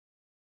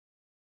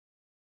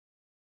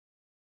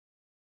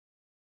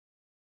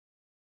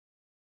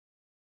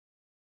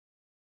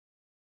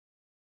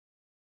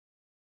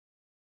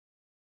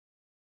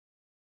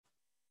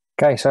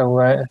Okay,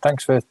 so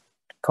thanks for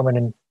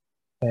coming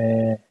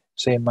and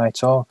seeing my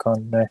talk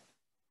on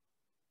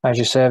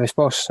Azure Service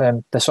Bus.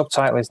 The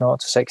subtitle is 0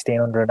 to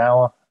 1600 an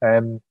hour.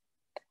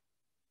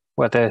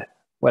 Whether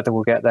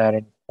we'll get there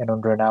in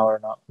under an hour or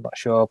not, I'm not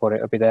sure, but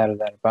it'll be there or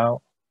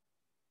thereabout.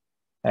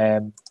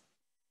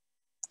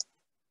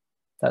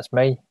 That's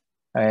me.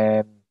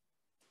 A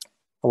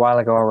while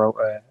ago, I wrote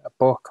a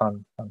book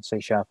on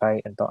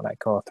C#8 and .NET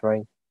Core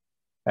 3.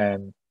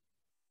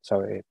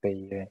 So it'd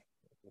be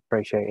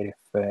appreciated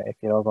if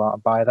you'd all go out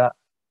and buy that.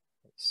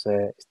 It's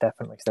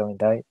definitely still in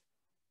date.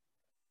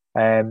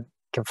 You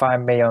can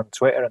find me on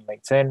Twitter and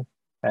LinkedIn,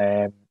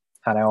 and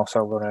I also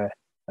run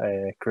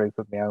a group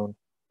of my own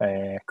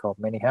called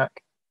Mini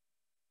Hack.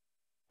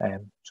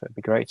 So it'd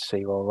be great to see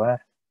you all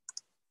there.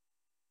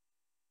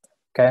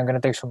 Okay, I'm going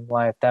to do some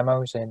live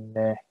demos in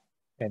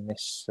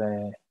this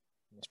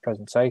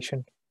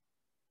presentation.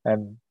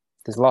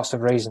 There's lots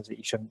of reasons that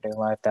you shouldn't do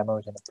live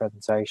demos in a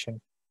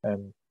presentation. They're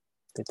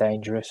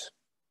dangerous.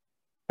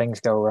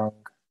 Things go wrong.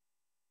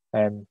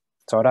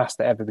 So I'd ask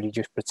that everybody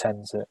just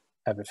pretends that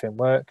everything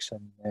works,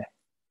 and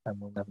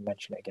we'll never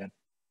mention it again.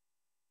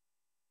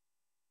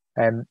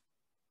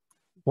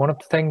 One of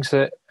the things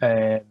that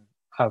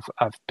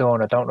I've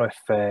done, I don't know if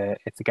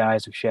the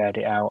guys have shared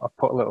it out. I've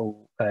put a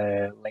little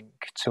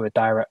link to a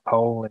direct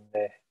poll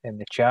in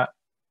the chat.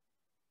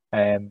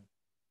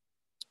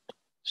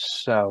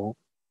 So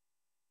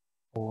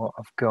what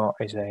I've got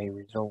is a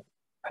result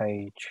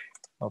page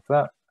of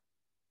that.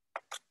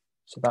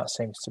 So that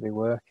seems to be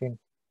working,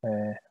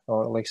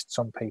 or at least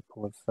some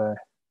people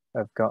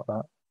have got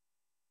that.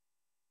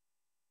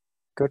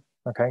 Good.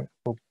 Okay,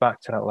 we'll be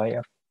back to that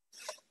later.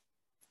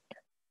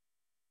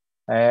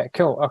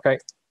 Cool. Okay.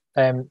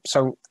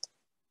 So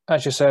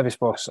Azure Service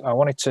Bus, I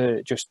wanted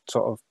to just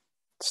sort of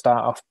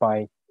start off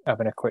by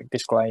having a quick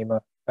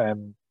disclaimer.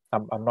 I'm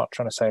not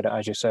trying to say that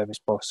Azure Service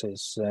Bus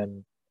is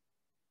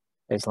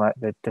like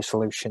the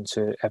solution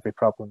to every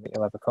problem that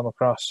you'll ever come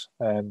across.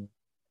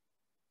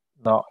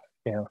 Not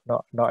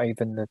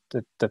even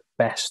the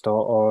best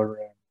or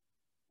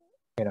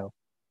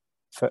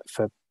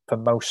for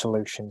most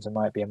solutions there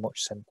might be a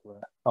much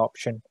simpler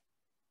option.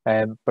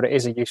 But it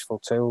is a useful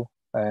tool.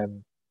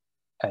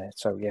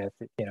 So yeah,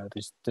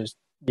 there's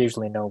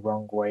usually no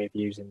wrong way of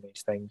using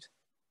these things.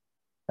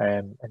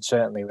 And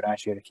certainly with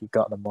Azure, if you've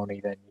got the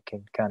money, then you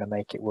can kind of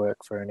make it work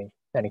for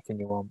anything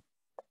you want.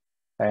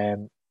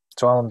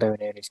 So all I'm doing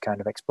here is kind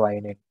of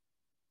explaining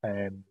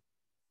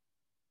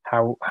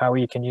how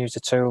you can use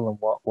the tool and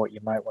what you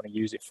might want to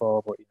use it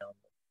for, but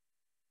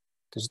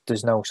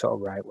there's no sort of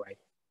right way.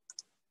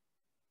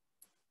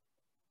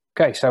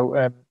 Okay, so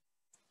I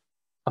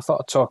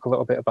thought I'd talk a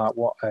little bit about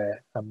what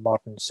a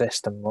modern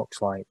system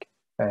looks like.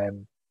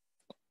 And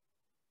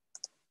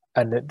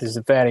there's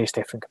various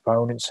different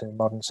components in a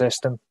modern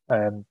system.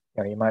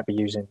 You might be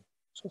using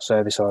sort of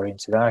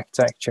service-oriented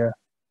architecture.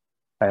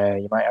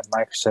 You might have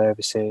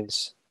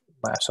microservices. You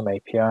might have some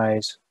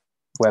APIs,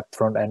 web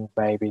front end,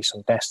 maybe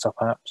some desktop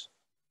apps,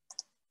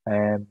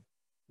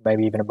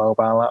 maybe even a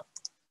mobile app.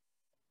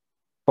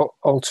 But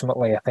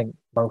ultimately, I think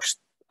most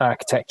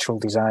architectural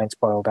designs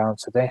boil down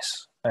to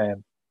this: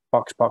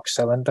 box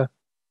cylinder.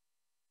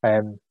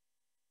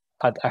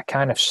 I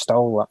kind of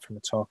stole that from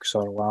a talk I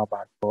saw a while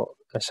back, but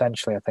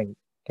essentially I think,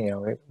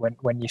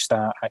 when you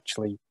start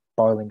actually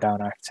boiling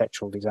down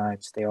architectural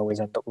designs, they always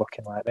end up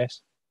looking like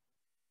this.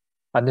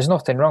 And there's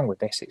nothing wrong with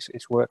this.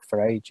 It's worked for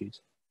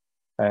ages.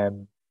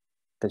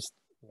 There's,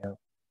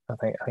 I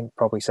think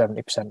probably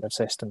 70% of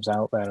systems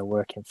out there are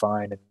working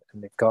fine,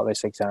 and they've got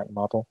this exact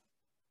model.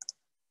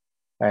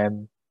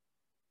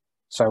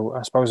 So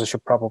I suppose I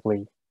should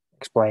probably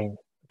explain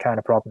the kind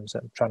of problems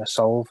that I'm trying to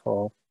solve,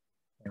 or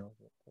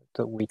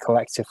that we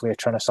collectively are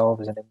trying to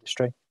solve as an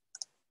industry.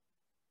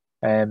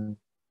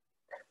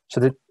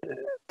 So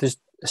there's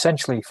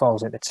essentially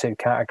falls into two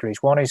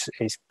categories. One is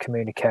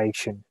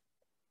communication,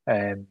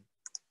 and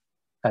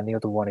the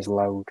other one is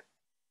load.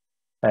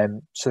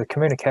 So the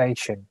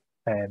communication,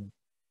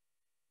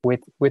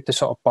 with the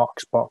sort of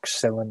box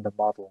cylinder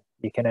model,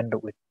 you can end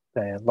up with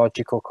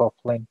logical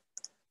coupling,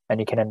 and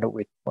you can end up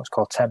with what's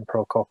called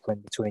temporal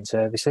coupling between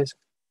services.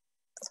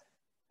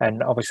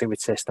 And obviously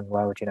with system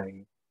load,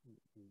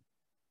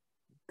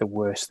 the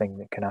worst thing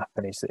that can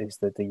happen is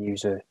that the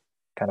user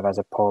kind of has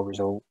a poor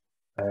result,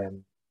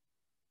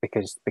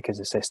 because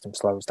the system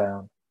slows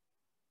down.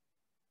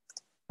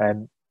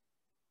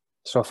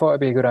 So I thought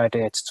it'd be a good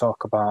idea to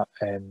talk about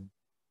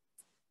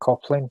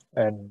coupling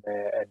and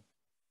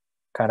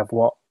kind of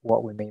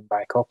what we mean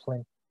by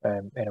coupling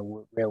in a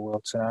real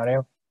world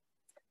scenario.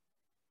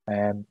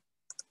 And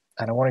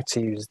I wanted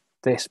to use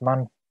this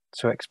man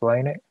to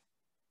explain it.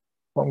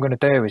 What I'm going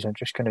to do is I'm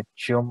just going to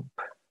jump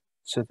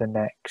to the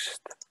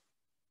next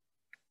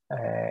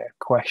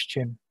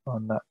question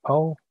on that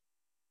poll.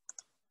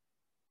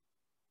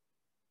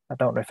 I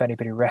don't know if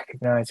anybody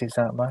recognizes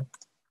that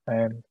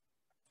man.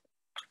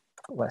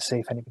 Let's see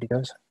if anybody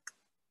does.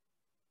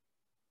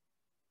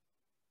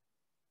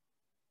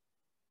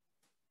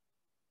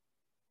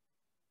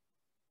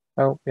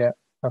 Oh, yeah,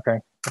 okay.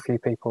 A few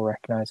people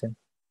recognize him.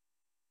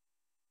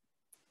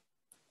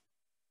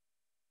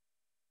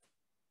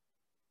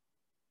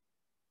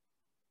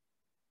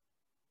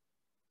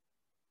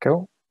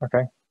 Cool.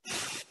 Okay.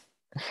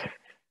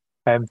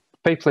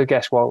 People who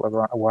guess Walter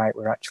White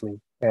were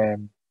actually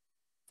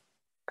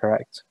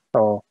correct.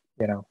 Or,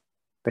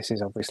 this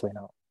is obviously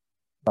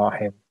not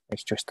him.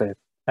 It's just an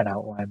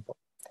outline. But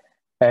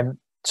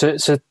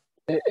so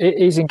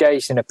he's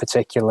engaged in a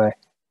particular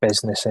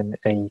business, and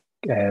he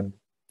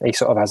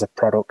sort of has a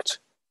product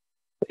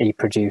that he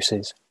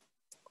produces,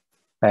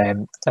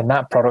 and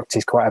that product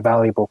is quite a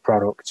valuable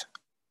product,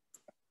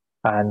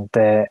 and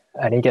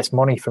he gets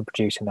money for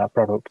producing that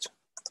product,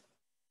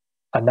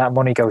 and that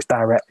money goes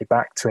directly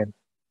back to him.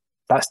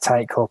 That's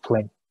tight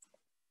coupling.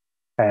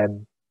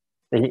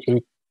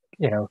 He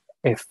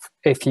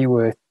if you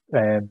were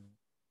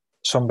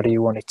somebody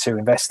who wanted to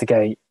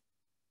investigate,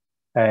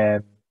 how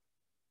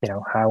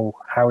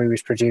he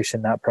was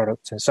producing that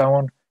product and so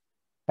on,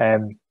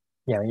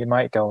 you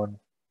might go and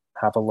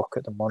have a look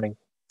at the money,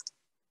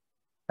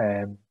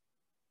 and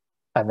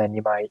then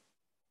you might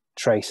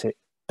trace it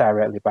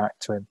directly back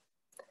to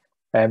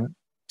him.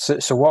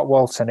 So what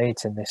Walter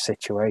needs in this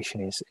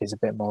situation is a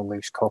bit more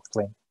loose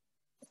coupling.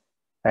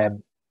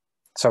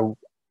 So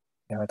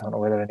I don't know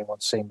whether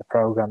anyone's seen the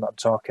program that I'm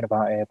talking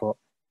about here, but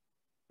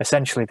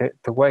essentially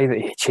the way that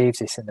he achieves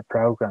this in the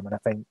program, and I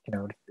think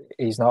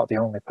he's not the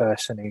only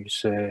person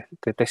who's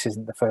that this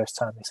isn't the first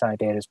time this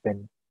idea has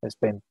been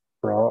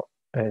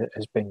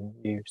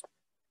used,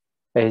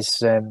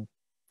 is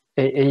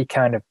he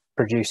kind of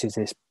produces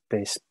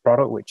this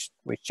product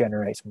which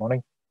generates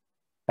money,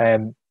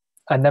 and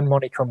then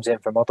money comes in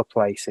from other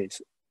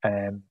places,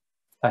 and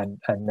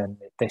then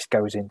this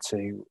goes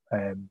into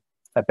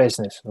a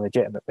business, a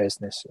legitimate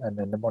business, and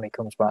then the money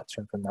comes back to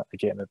him from that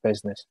legitimate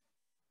business.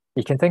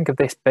 You can think of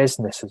this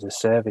business as a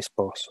service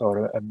bus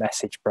or a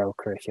message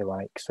broker, if you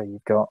like. So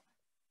you've got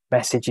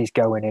messages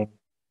going in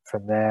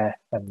from there,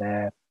 and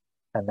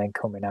then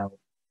coming out.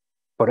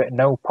 But at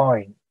no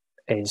point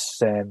is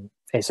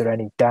there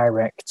any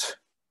direct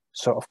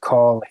sort of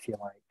call, if you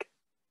like,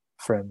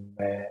 from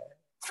the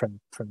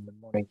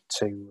money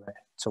to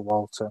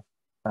Walter,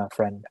 our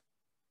friend.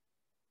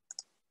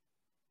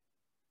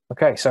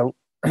 Okay, so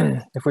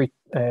if we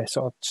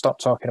sort of stop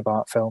talking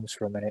about films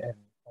for a minute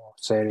or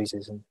series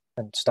and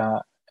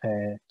start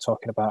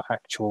talking about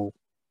actual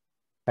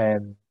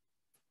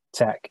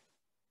tech,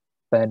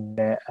 then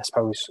I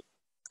suppose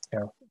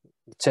the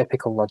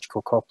typical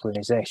logical coupling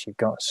is this: you've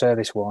got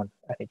service 1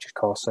 and it just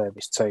calls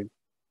service 2.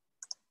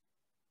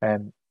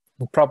 The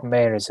problem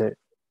here is that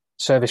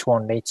service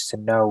 1 needs to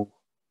know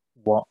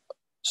what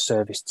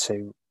service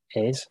 2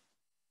 is.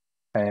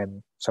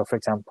 So for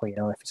example,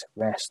 if it's a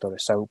REST or a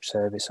SOAP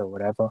service or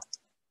whatever,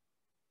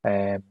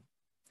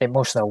 it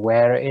must know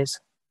where it is.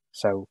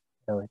 So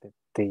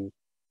the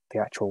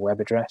actual web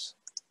address,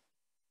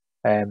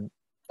 and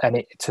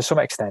it, to some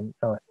extent,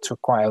 to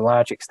quite a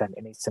large extent,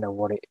 it needs to know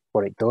what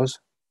it does.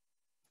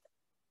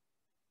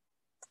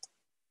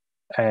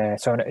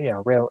 So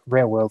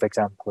real world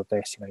example of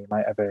this, you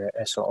might have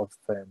a sort of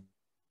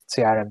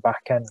CRM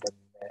backend,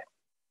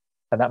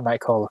 and that might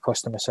call a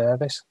customer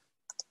service.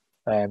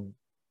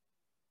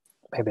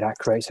 Maybe that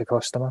creates a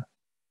customer,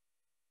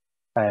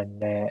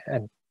 and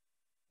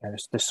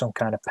there's some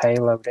kind of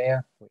payload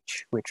here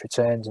which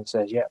returns and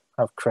says, "Yeah,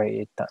 I've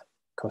created that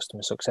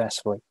customer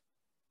successfully,"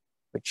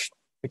 which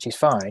is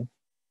fine.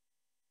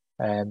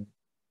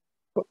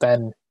 But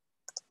then,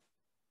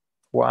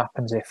 what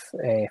happens if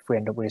we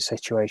end up with a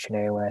situation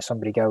here where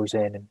somebody goes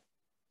in and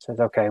says,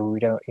 "Okay, well, we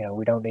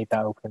don't need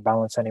that opening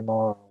balance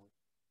anymore," or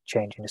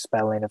changing the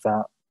spelling of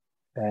that,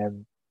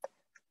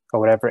 or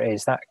whatever it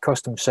is, that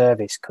customer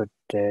service could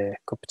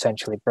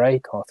potentially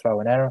break or throw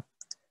an error,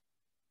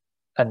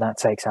 and that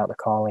takes out the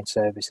calling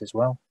service as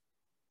well.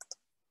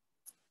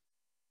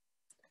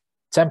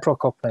 Temporal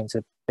coupling is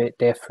a bit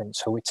different.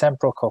 So with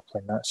temporal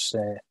coupling, that's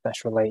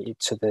related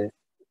to the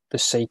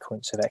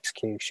sequence of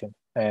execution.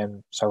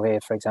 So here,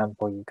 for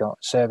example, you've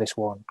got service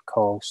 1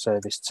 calls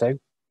service 2,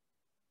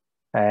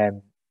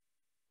 and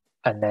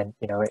then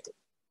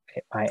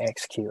it might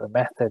execute a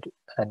method,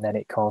 and then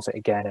it calls it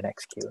again and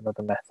execute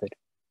another method.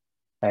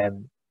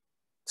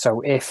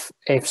 So if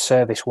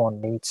service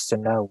 1 needs to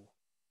know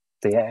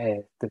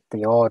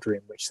the order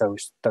in which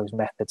those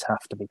methods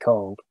have to be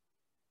called,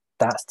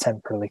 that's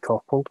temporally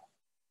coupled.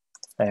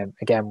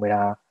 Again, with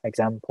our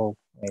example,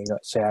 you've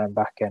got CRM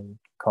backend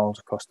calls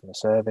a customer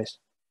service,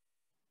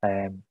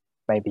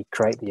 maybe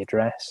create the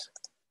address,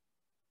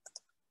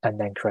 and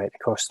then create the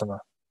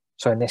customer.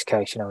 So in this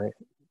case,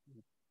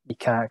 you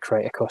can't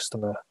create a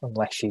customer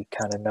unless you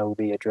kind of know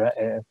the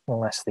address,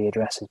 unless the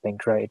address has been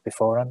created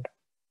beforehand.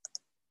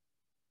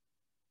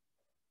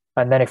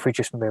 And then if we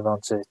just move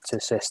on to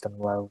system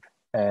load,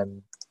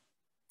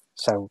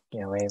 so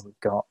here we've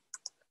got,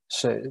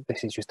 so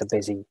this is just a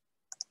busy,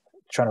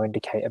 trying to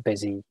indicate a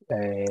busy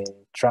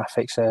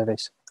traffic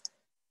service,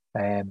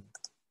 and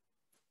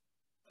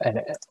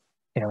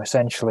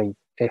essentially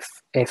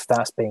if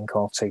that's being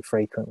called too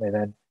frequently,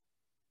 then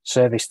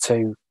service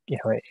 2,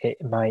 it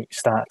might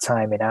start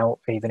timing out,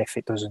 even if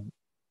it doesn't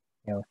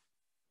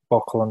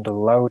buckle under the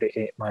load.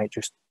 It might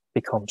just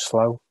become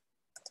slow,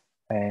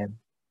 and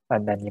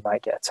then you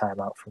might get a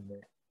timeout from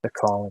the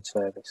calling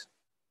service.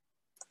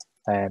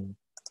 And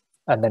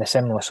then a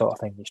similar sort of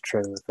thing is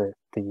true of the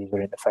user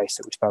interface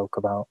that we spoke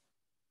about.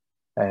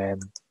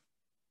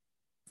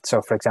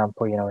 So for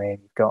example,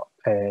 you've got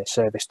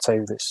service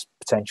 2 that's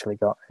potentially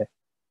got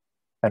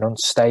an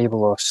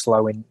unstable or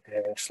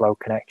slow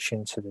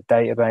connection to the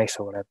database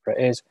or whatever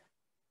it is.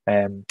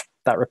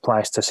 That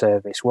replies to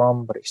service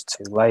 1, but it's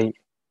too late.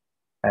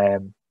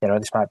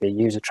 This might be a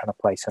user trying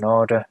to place an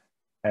order.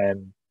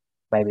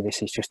 Maybe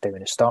this is just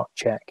doing a stock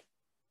check,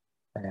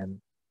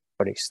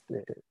 but it's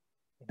it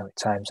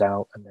times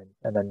out, and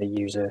then the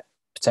user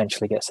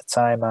potentially gets a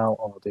timeout,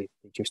 or they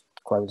just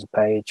close the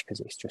page because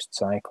it's just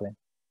cycling.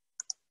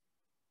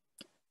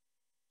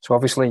 So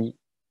obviously,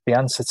 the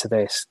answer to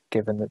this,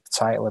 given that the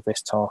title of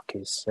this talk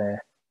is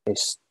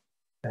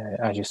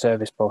Azure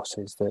Service Bus,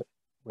 is that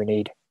we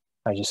need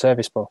Azure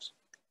Service Bus.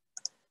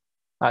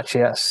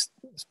 Actually, that's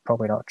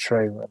probably not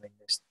true. I mean,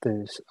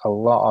 there's a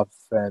lot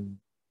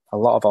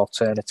of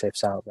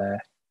alternatives out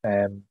there,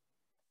 and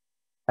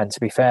to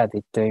be fair,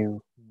 they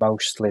do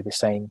mostly the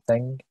same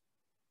thing.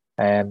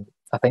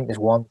 I think there's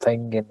one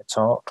thing in the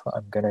talk that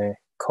I'm going to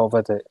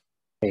cover that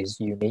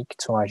is unique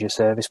to Azure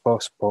Service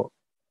Bus, but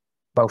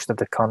most of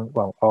the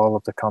all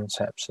of the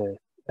concepts are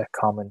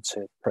common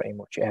to pretty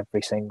much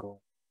every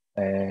single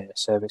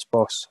service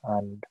bus,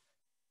 and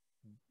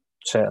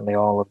certainly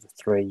all of the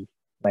 3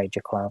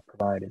 major cloud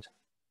providers.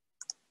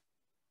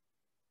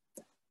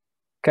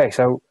 Okay,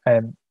 so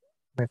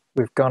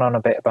we've gone on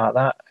a bit about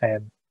that,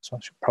 so I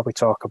should probably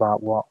talk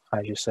about what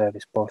Azure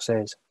Service Bus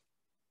is.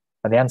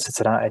 And the answer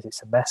to that is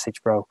it's a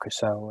message broker.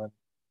 So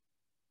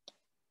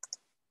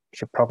we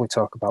should probably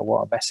talk about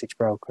what a message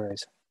broker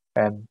is.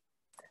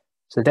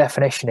 So the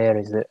definition here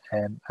is that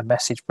a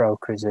message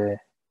broker is a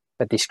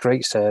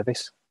discrete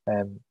service.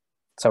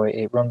 So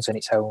it runs in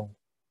its own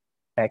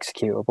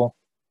executable.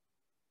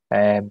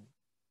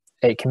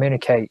 It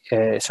communicates,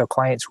 so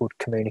clients would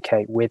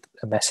communicate with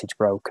a message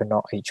broker,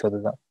 not each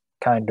other. That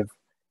kind of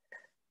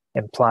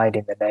implied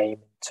in the name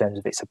in terms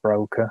of it's a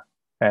broker.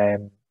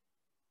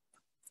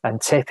 And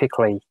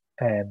typically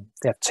they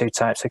have 2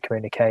 types of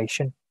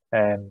communication.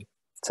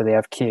 So they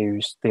have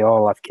queues, they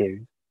all have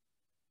queues.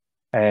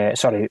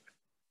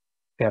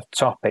 They have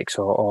topics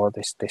or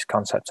this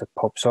concept of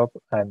pub sub,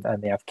 and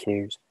they have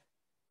queues.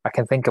 I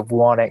can think of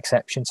one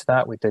exception to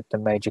that with the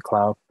major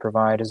cloud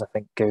providers. I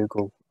think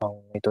Google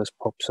only does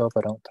pub sub.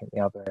 I don't think they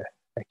have a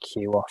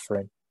queue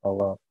offering,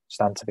 although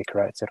stand to be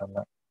corrected on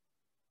that.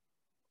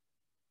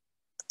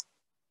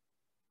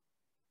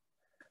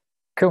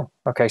 Cool.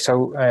 Okay,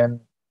 so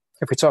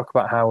if we talk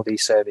about how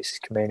these services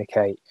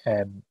communicate,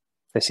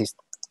 this is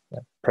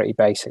a pretty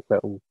basic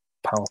little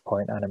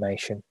PowerPoint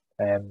animation.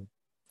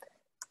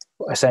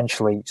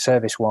 Essentially,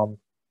 service 1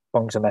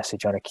 bungs a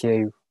message on a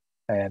queue,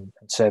 and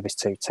service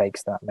 2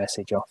 takes that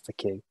message off the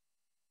queue,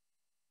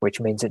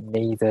 which means that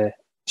neither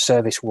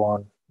service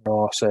 1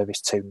 nor service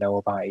 2 know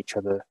about each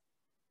other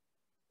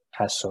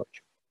as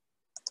such.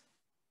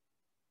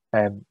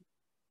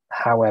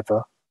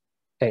 However,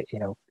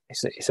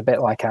 it's a bit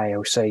like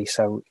IOC,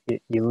 so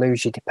you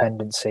lose your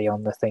dependency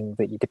on the thing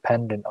that you're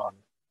dependent on,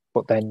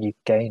 but then you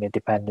gain a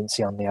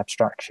dependency on the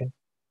abstraction.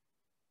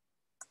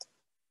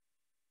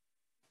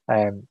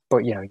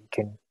 But you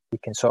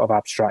can sort of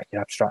abstract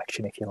your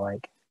abstraction if you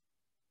like.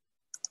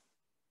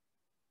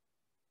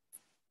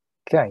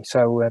 Okay,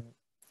 so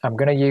I'm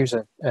going to use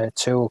a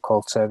tool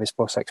called Service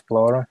Bus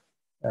Explorer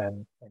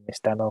in this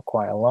demo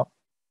quite a lot.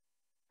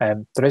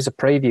 There is a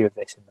preview of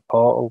this in the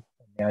portal,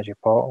 in the Azure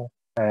portal.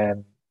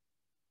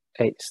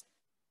 It's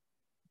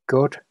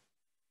good,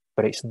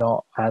 but it's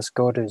not as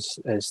good as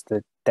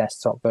the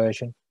desktop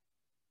version.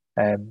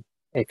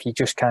 If you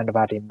just kind of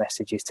add in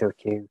messages to a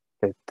queue,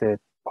 the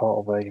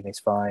portal version is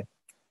fine.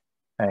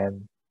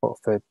 But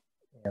for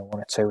 1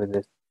 or 2 of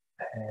the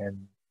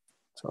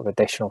sort of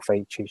additional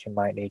features, you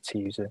might need to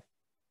use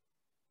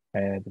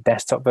the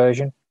desktop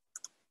version.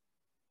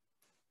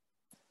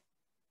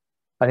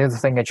 And the other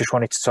thing I just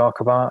wanted to talk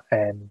about,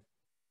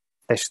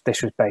 this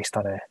was based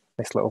on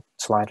this little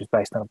slide was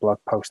based on a blog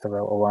post I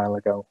wrote a while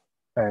ago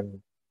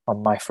on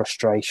my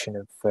frustration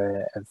of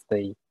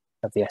the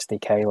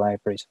SDK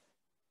libraries.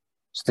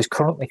 So there's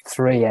currently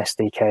 3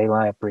 SDK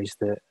libraries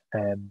that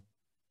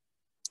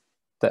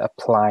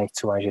apply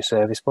to Azure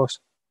Service Bus.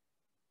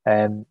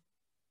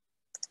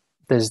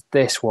 There's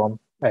this one,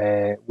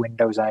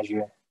 Windows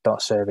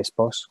Azure.Service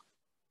Bus.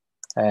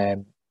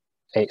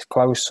 It's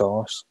closed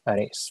source and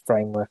it's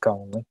framework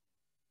only,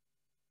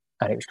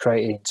 and it was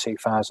created in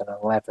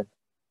 2011.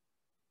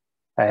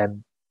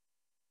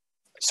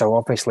 So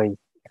obviously,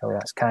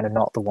 that's kind of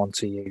not the one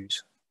to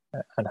use,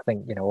 and I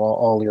think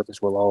all the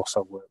others will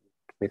also work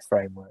with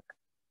framework.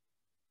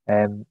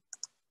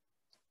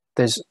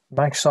 There's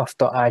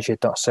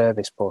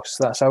Microsoft.Azure.Service Bus.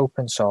 That's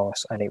open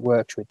source and it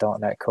works with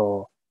 .NET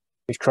Core.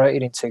 It was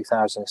created in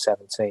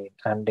 2017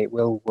 and it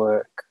will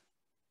work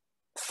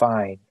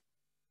fine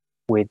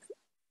with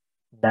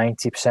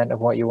 90%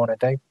 of what you want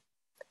to do.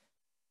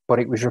 But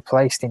it was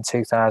replaced in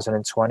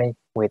 2020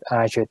 with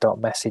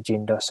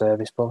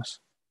Azure.Messaging.Service Bus.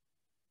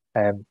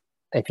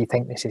 If you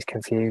think this is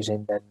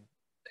confusing, then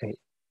it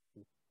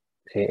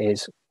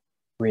is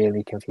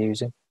really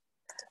confusing.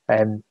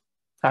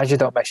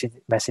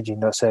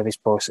 Azure.messaging.service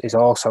bus is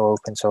also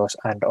open source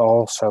and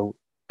also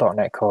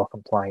 .NET Core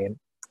compliant,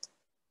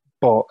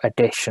 but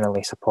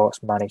additionally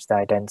supports managed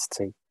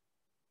identity.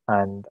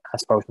 And I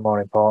suppose more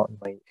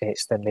importantly,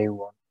 it's the new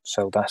one.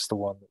 So that's the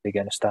one that they're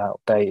going to start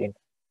updating.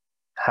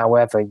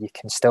 However, you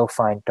can still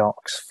find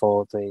docs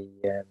for this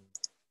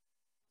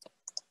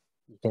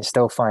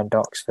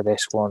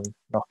one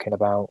knocking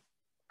about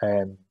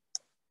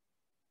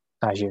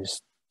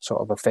Azure's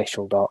sort of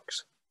official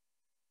docs.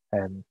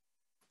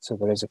 So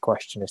there is a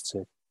question as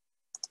to,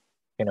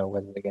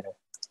 whether they're going to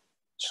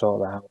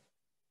sort that out.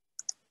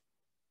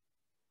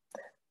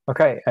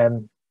 Okay,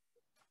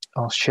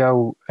 I'll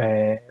show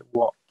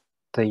what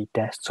the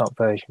desktop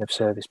version of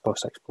Service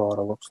Bus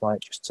Explorer looks like,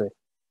 just to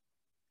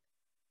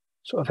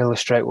sort of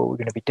illustrate what we're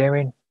going to be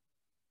doing.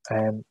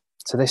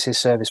 So this is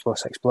Service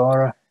Bus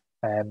Explorer.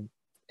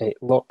 It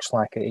looks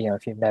like,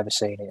 if you've never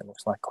seen it, it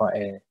looks like quite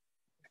a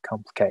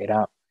complicated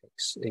app.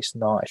 It's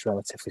not. It's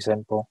relatively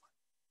simple.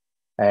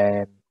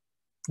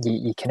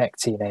 You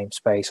connect to your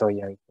namespace, or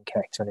you can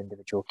connect to an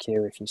individual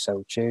queue if you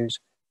so choose.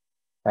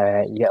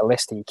 You get a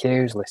list of your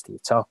queues, list of your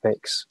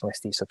topics,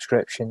 list of your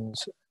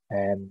subscriptions.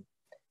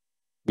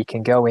 You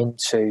can go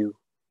into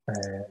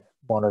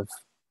one of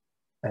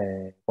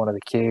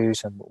the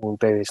queues, and what we'll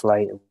do is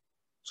later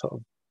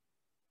sort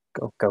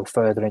of go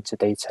further into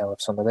detail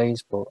of some of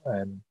these. But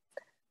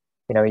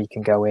you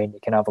can go in, you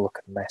can have a look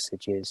at the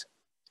messages,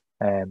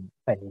 and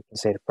you can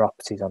see the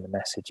properties on the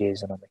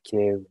messages and on the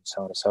queue, and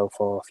so on and so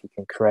forth. You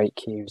can create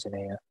queues in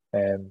here,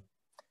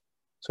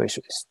 so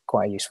it's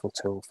quite a useful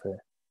tool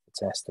for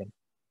testing.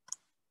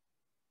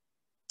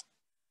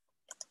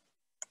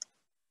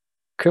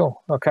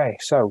 Cool. Okay,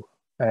 so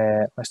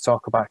let's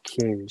talk about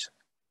queues.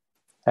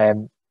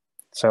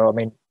 So I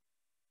mean,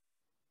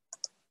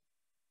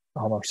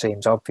 almost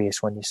seems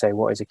obvious when you say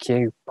what is a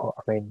queue, but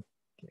I mean,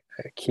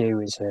 a queue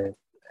is a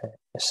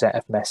set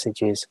of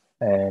messages,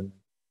 and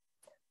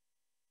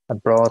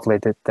broadly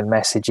the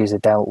messages are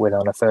dealt with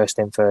on a first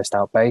in, first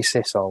out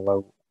basis,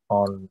 although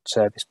on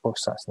Service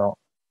Bus that's not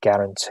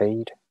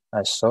guaranteed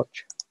as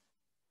such.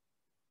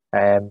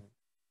 You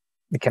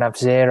can have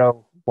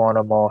 0, 1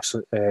 or more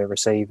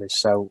receivers,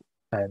 so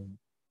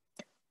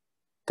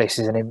this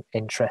is an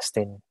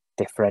interesting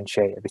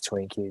differentiator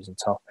between queues and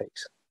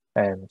topics.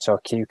 So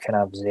a queue can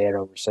have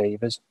 0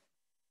 receivers.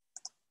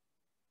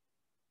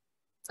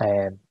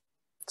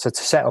 So to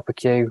set up a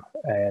queue,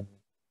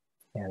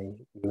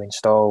 you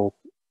install.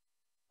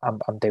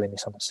 I'm doing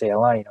this on the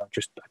CLI. I've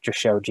just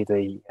showed you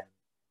the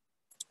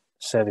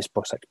Service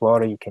Bus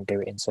Explorer. You can do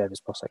it in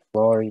Service Bus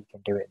Explorer. You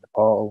can do it in the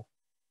portal,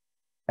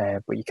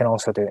 but you can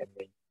also do it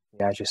in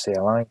the Azure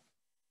CLI.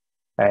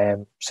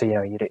 So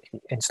you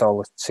install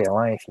the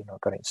CLI if you've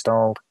not got it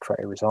installed.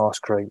 Create a resource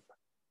group,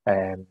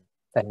 a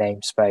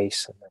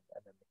namespace, and then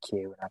the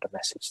queue, and add a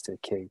message to the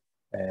queue.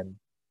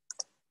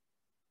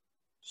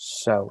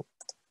 So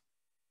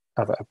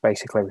I've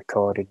basically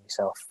recorded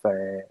myself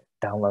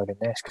downloading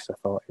this because I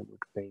thought it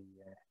would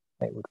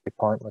be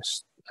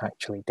pointless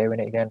actually doing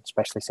it again,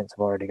 especially since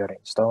I've already got it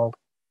installed.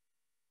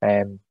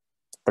 But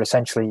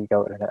essentially, you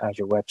go to an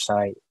Azure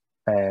website,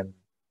 you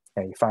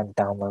find the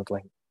download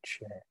link,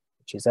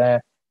 which is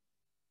there,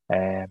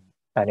 and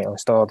it'll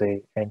install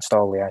the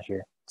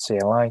Azure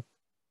CLI.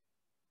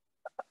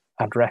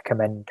 I'd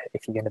recommend,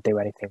 if you're going to do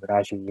anything with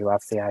Azure, you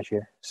have the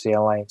Azure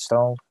CLI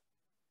installed.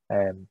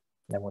 And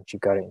then once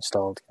you've got it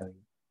installed,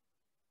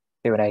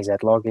 do an AZ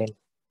login.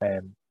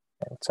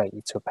 It'll take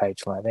you to a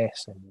page like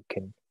this, and you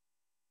can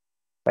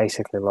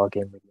basically log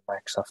in with your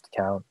Microsoft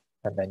account,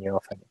 and then you're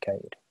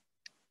authenticated.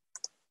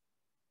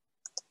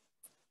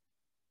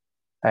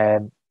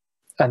 And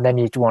then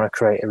you'd want to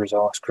create a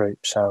resource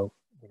group. So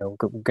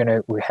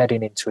we're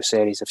heading into a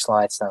series of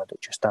slides now that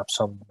just have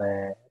some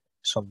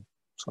sort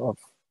of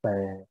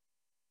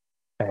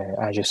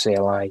Azure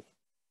CLI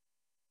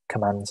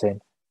commands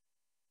in.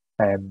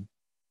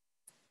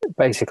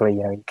 Basically,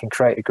 you can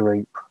create a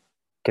group,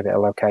 give it a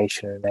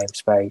location and a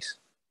namespace.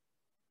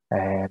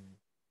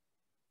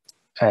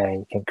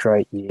 You can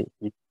create your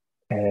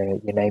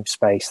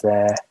namespace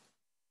there,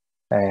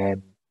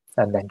 and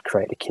then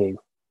create a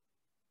queue.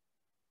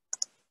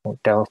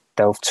 Won't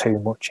delve too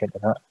much into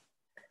that.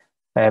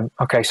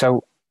 Okay,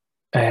 so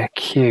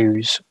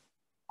queues.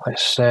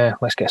 Let's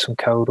get some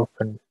code up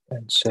and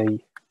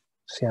see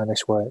how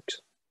this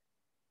works.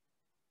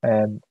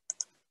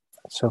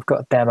 So I've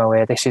got a demo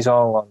here. This is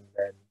all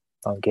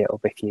on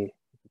GitHub if you're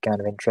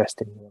kind of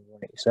interested in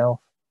run it yourself.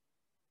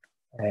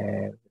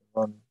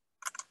 Run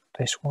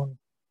this one.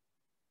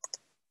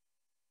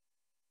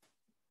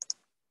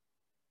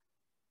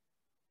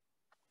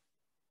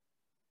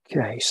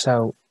 Okay,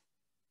 so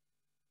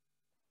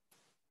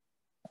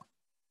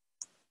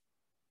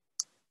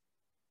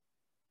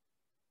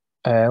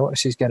what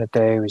this is going to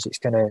do is it's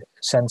going to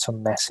send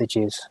some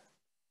messages.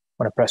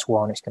 When I press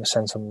 1, it's going to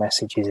send some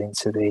messages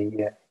into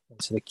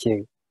the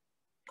queue.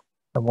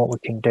 And what we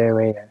can do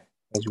here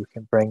is we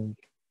can bring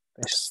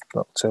this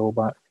little tool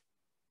back,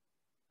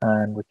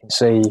 and we can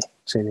see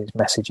see these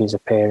messages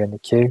appear in the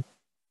queue.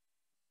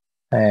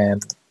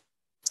 And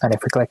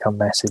if we click on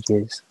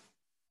messages,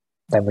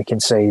 then we can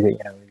see that, you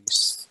know,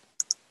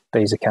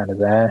 these are kind of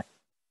there.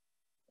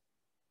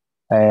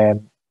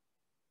 And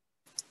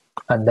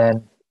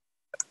then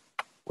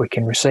we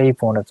can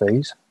receive one of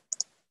these.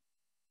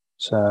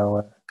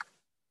 So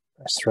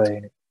press 3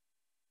 and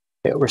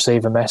it'll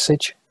receive a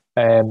message.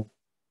 What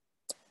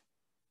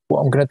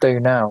I'm going to do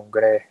now, I'm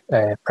going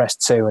to press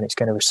 2 and it's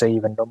going to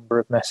receive a number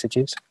of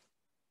messages.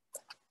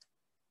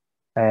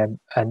 And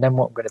then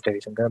what I'm going to do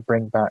is I'm going to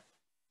bring back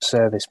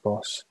Service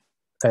Bus,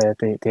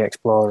 the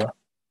Explorer,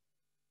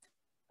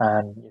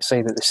 and you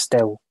see that there's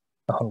still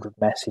 100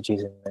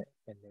 messages in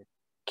the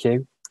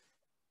queue.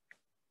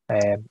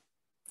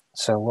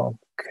 So what I'm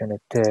going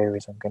to do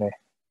is I'm going to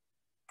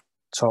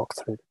talk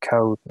through the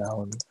code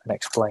now and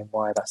explain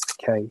why that's the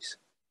case.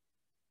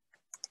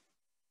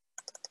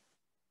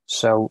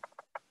 So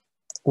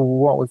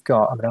what we've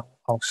got, I mean,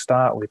 I'll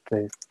start with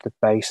the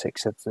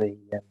basics of the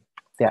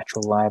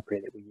actual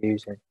library that we're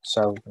using.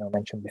 So, you know, I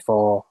mentioned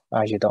before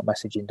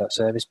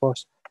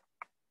Azure.messaging.servicebus,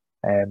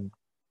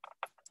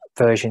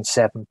 version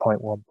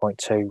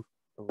 7.1.2,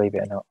 believe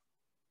it or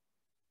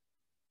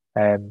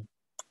not.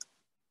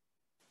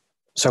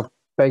 So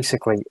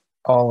basically,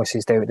 all this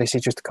is doing, this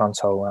is just a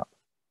console app.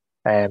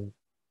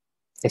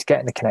 It's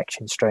getting the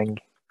connection string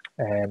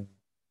to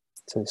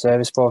the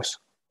service bus,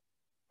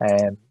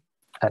 and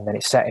then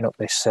it's setting up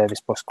this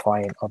service bus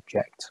client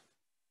object.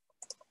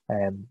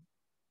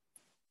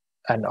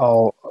 And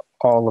all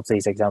of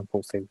these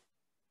examples do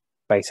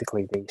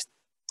basically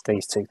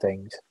these two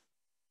things.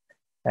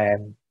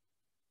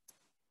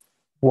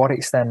 What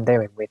it's then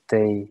doing with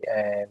the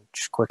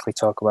just quickly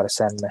talk about a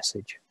send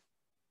message.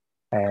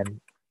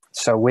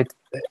 So with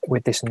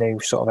this new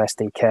sort of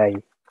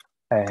SDK,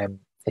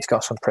 it's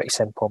got some pretty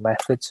simple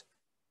methods.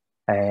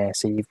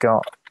 So you've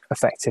got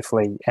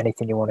effectively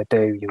anything you want to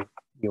do,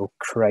 you'll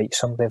create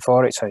something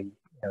for it. So you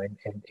know,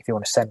 if you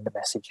want to send a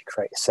message, you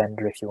create a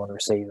sender. If you want to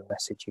receive a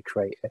message, you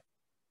create a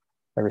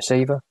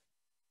receiver.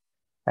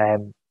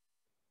 And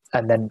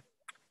then,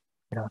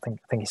 you know, I think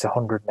it's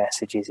 100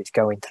 messages it's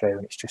going through,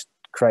 and it's just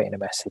creating a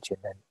message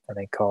and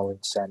then calling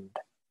send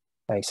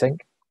async.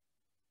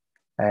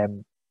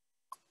 And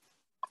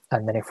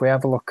then if we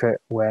have a look at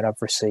where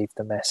I've received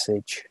the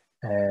message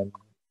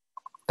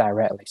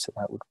directly, so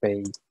that would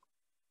be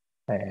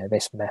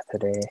this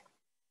method here,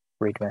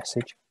 read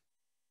message.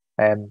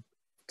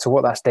 So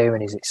what that's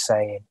doing is it's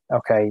saying,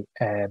 okay,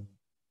 I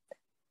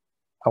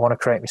want to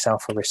create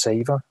myself a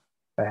receiver.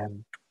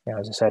 You know,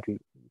 as I said, we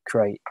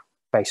create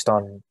based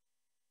on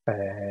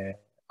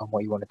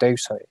what you want to do.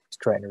 So it's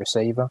creating a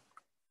receiver,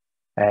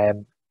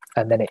 and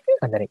then it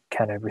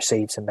kind of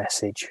receives a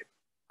message.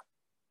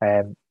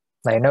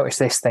 Now you notice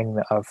this thing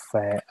that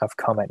I've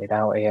commented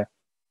out here.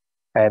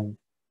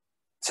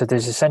 So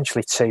there's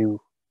essentially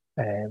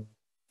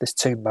there's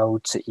two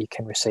modes that you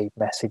can receive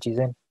messages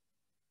in.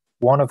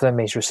 One of them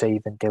is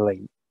receive and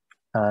delete,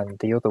 and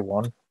the other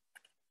one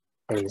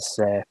is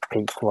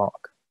peak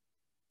lock.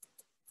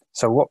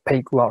 So what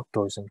peak lock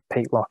does, and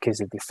peak lock is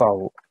a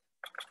default,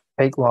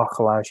 peak lock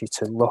allows you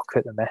to look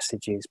at the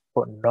messages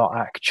but not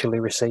actually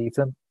receive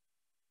them.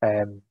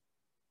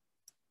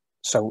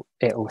 So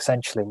it'll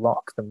essentially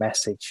lock the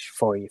message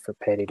for you for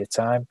a period of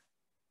time,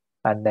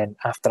 and then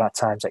after that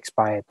time's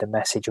expired, the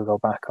message will go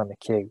back on the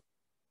queue.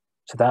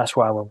 So that's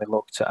why when we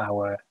looked at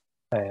our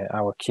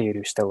queue,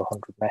 there's still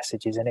 100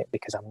 messages in it,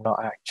 because I'm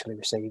not actually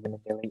receiving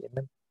and deleting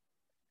them.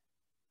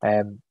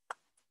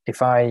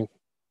 If I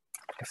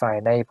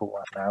enable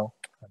that now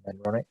and then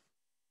run it,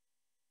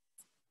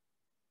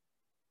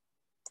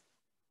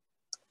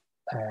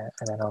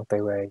 and then I'll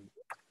do a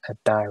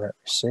direct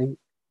receipt,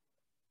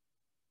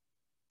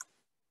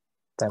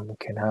 then we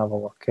can have a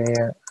look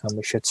here, and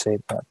we should see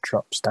that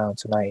drops down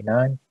to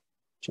 99,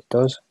 which it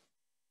does.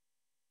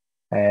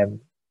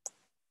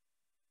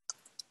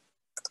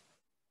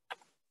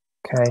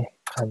 Okay,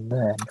 and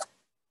then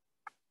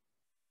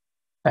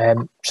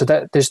so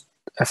that there's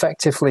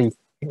effectively,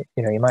 you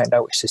know, you might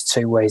notice there's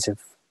two ways of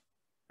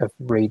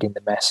reading the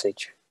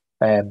message.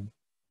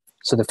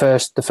 So the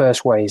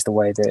first way is the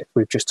way that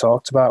we've just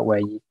talked about, where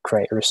you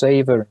create a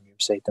receiver and you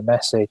receive the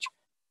message,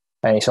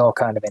 and it's all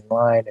kind of in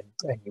line,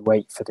 and you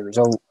wait for the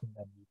result, and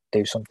then you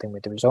do something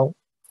with the result.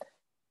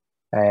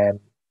 And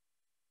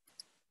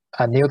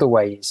the other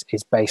way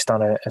is based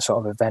on a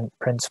sort of event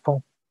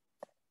principle.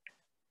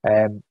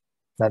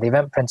 Now the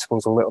event principle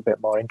is a little bit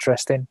more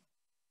interesting,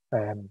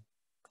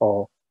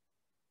 or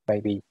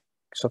maybe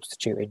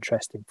substitute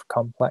interesting for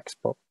complex,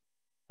 but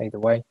either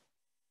way.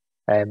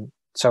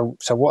 So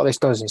what this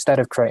does, instead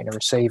of creating a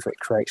receiver, it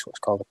creates what's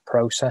called a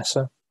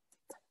processor,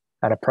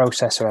 and a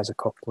processor has a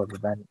couple of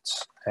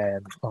events,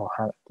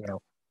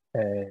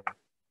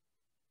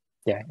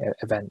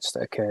 events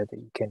that occur that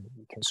you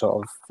can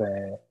sort of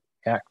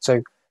react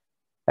to.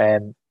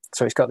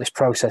 So it's got this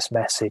process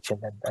message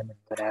and then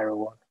an error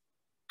one.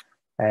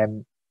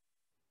 And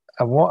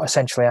what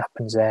essentially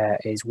happens there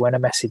is when a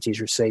message is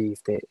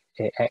received, it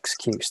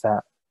executes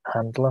that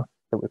handler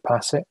that we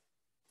pass it.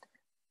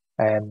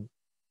 And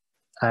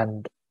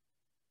And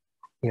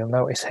you'll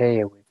notice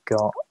here we've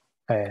got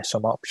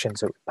some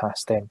options that we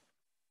passed in.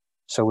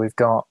 So we've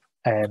got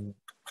a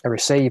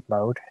receive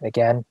mode.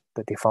 Again,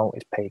 the default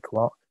is peak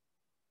lock.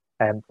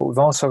 But we've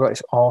also got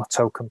this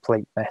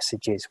autocomplete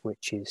messages,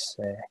 which is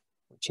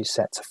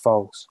set to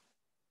false.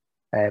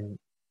 Now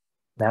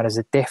there's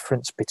a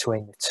difference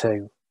between the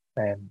two.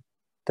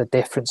 The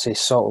difference is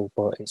subtle,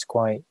 but it's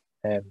quite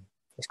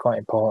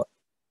important.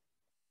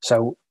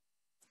 So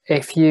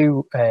if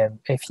you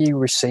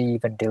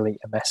receive and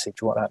delete a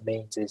message, what that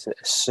means is that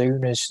as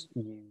soon as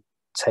you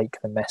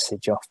take the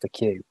message off the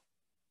queue,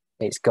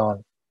 it's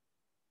gone.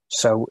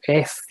 So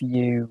if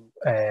you,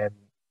 I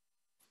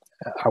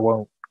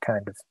won't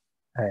kind of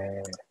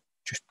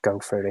just go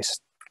through this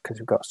because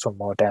we've got some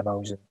more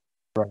demos and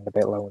running a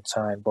bit low on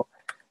time. But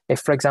if,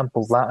 for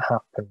example, that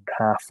happened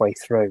halfway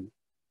through,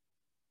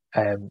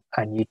 and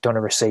you'd done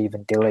a receive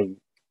and delete,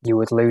 you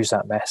would lose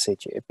that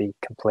message. It'd be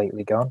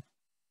completely gone.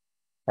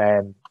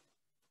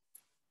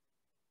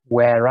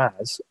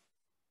 Whereas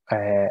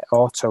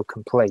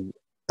autocomplete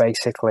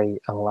basically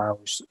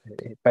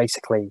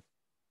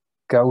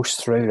goes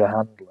through the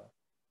handler,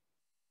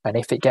 and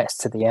if it gets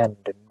to the end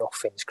and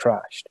nothing's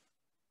crashed,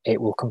 it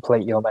will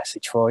complete your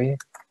message for you.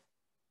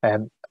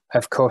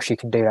 Of course, you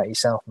can do that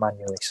yourself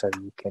manually, so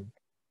you can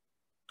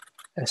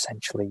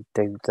essentially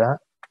do that,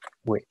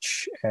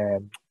 which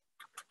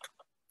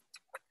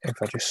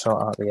if I just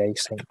sort out the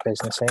async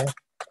business here,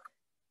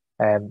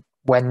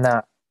 when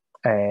that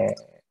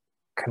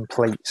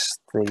completes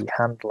the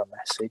handler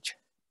message,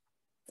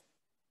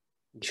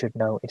 you should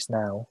notice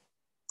now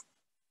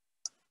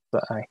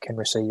that I can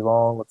receive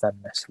all of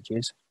them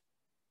messages,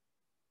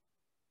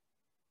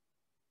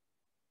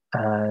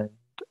 and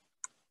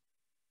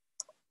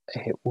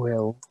it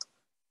will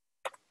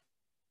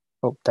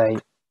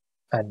update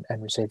and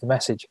receive the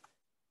message.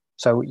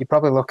 So you're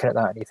probably looking at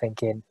that and you're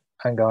thinking,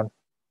 hang on,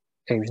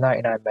 it was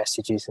 99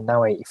 messages and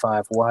now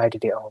 85. Why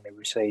did it only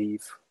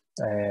receive,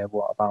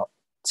 about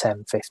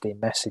 10, 15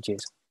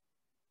 messages?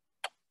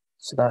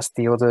 So that's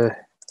the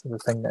other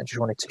thing that I just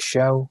wanted to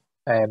show.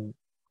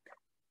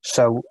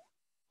 So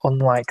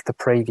unlike the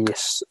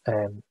previous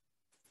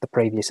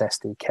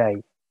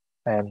SDK,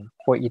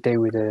 what you do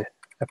with a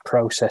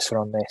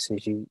processor on this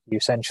is you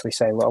essentially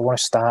say, look, I want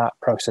to start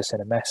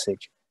processing a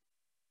message,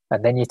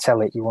 and then you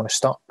tell it you want to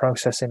stop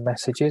processing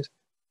messages.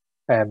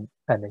 And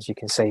as you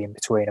can see in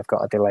between, I've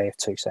got a delay of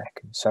 2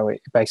 seconds. So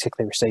it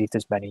basically received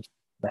as many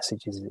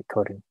messages as it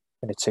could in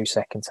a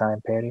 2-second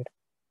time period.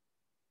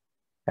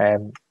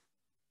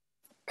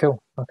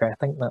 Cool. Okay, I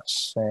think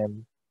that's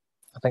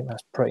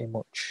pretty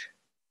much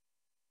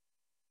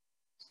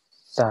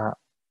that.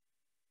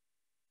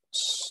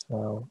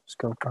 So let's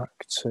go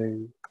back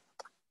to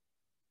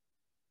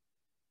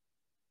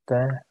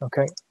there.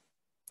 Okay.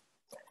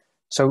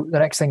 So the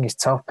next thing is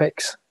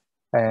topics.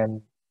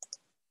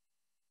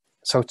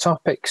 So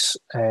topics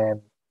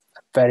are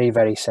very,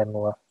 very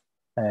similar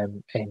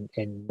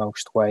in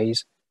most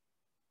ways.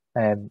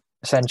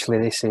 Essentially,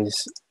 this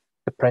is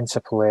the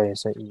principle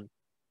is that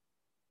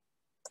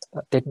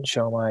that didn't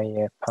show my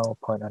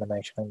PowerPoint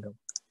animation. Hang on.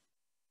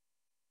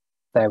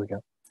 There we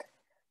go.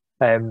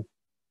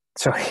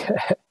 So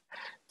it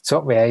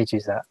took me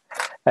ages that.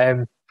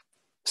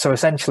 So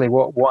essentially,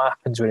 what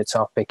happens with a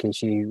topic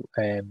is you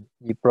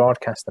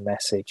broadcast the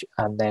message,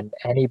 and then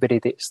anybody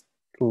that's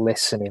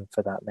listening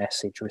for that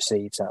message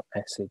receives that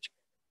message.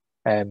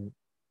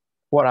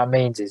 What that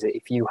means is that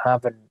if you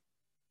haven't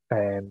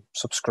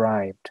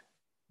subscribed,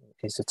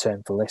 is the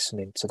term for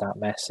listening to that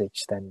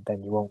message, then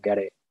you won't get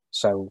it.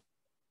 So,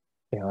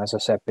 as I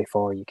said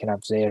before, you can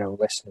have 0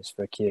 listeners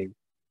for a queue.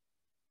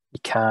 You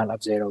can't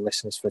have 0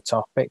 listeners for a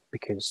topic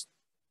because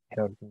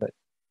that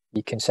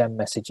you can send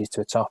messages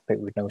to a topic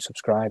with no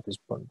subscribers,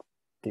 but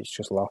it's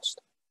just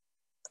lost.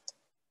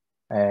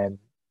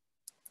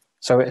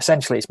 So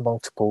essentially, it's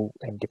multiple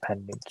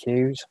independent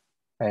queues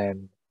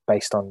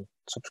based on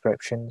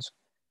subscriptions.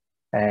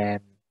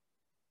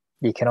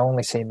 You can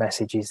only see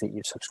messages that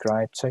you've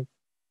subscribed to,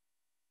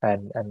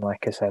 and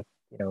like I said,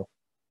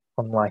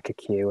 unlike a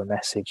queue, a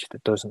message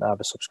that doesn't have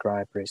a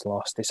subscriber is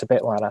lost. It's a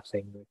bit like that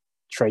thing with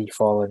tree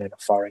falling in a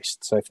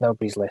forest. So if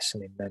nobody's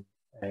listening, then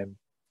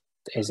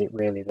is it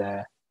really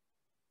there?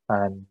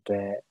 And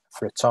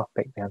for a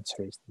topic, the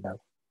answer is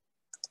no.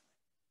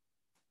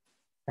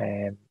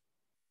 And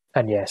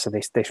yeah, so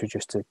this was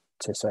just to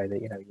say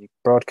that you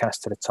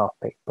broadcast to the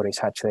topic, but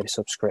it's actually the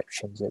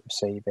subscriptions that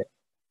receive it.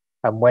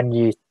 And when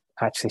you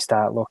actually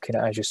start looking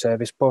at Azure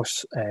Service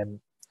Bus,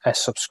 a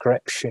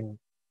subscription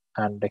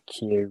and a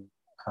queue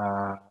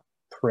are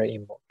pretty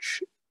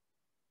much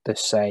the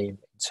same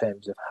in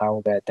terms of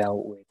how they're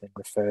dealt with and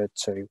referred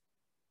to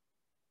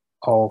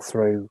all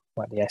through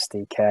like the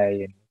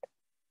SDK, and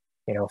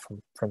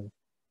from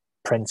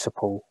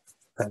principle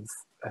of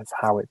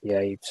how it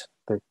behaves,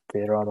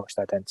 they're almost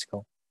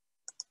identical.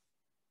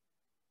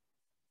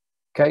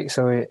 Okay,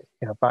 so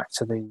back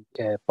to the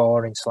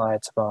boring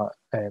slides about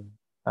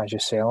Azure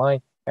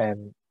CLI.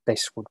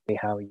 This would be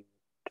how you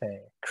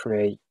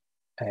create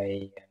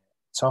a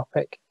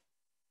topic,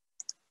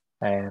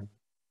 and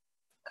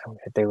I'm going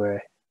to do a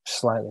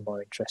slightly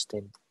more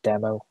interesting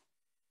demo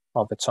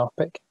of a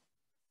topic.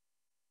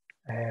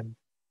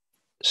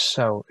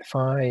 So if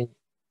I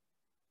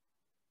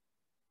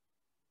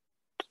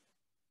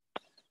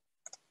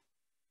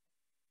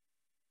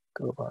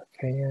go back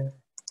here,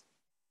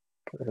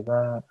 get rid of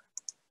that,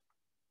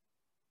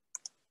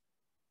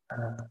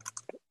 and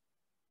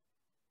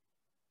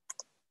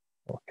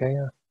okay.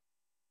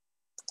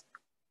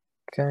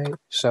 Okay,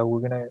 so we're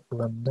going to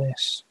run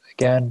this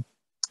again.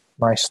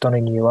 My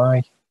stunning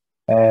UI.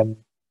 I'm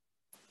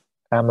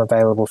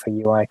available for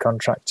UI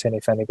contracting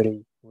if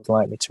anybody would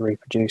like me to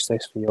reproduce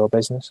this for your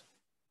business.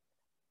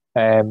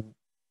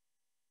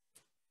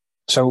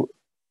 So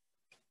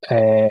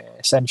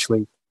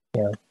essentially,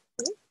 you know,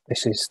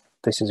 this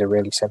is a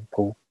really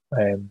simple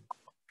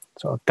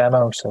sort of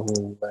demo. So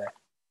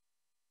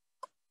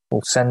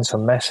we'll send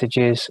some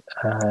messages,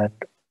 and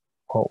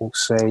what we'll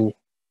see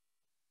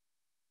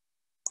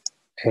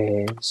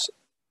is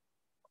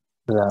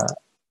that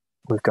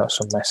we've got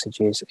some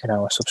messages in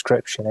our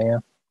subscription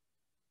here.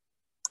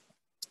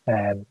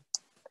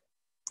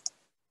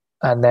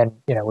 And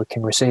then, you know, we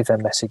can receive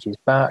them messages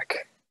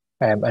back.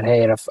 And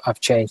here I've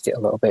changed it a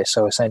little bit.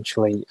 So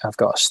essentially, I've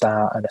got a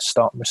start and a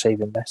stop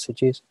receiving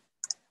messages.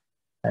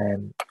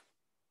 We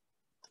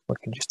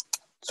can just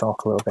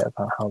talk a little bit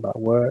about how that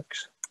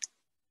works.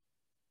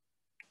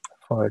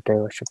 Before I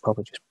do, I should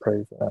probably just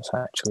prove that that's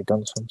actually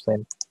done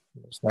something.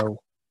 There's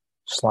no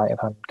sleight of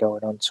hand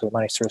going on. So we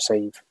managed to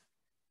receive,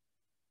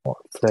 what,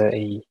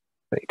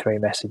 33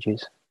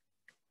 messages.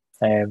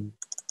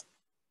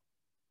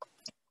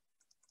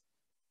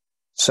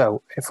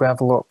 So if we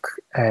have a look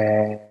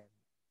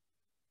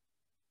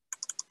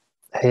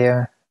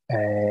here,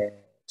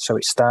 so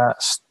it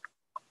starts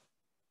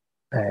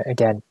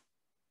again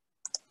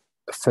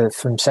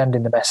from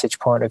sending the message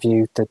point of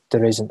view, that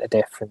there isn't a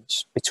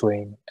difference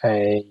between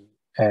a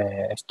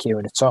queue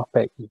and a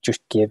topic. You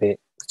just give it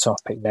the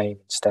topic name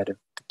instead of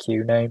the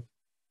queue name.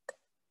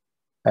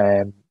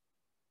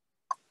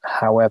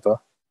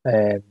 However,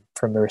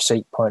 from a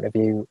receipt point of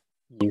view,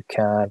 you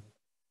can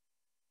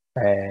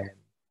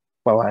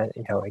well,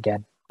 you know,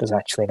 again, there's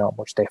actually not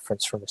much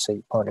difference from a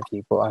receipt point of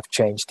view, but I've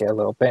changed it a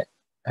little bit.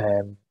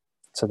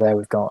 So there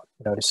we've got,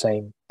 you know, the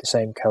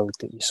same code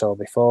that you saw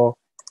before.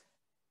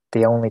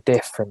 The only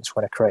difference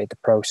when I created the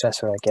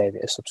processor, I gave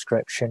it a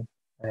subscription,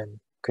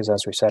 because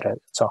as we said, a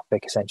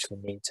topic essentially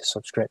needs a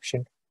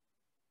subscription.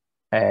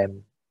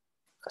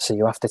 So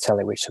you have to tell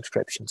it which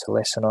subscription to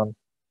listen on.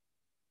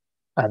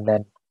 And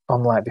then,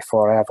 unlike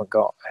before, I haven't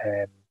got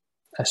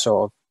a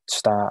sort of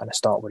start and a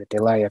start with a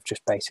delay. I've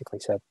just basically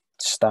said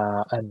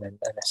start, and then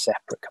a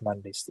separate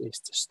command is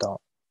to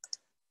stop,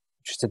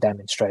 just to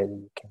demonstrate that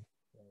you can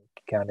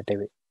kind of do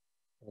it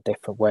in a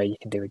different way. You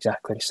can do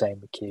exactly the same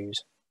with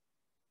queues.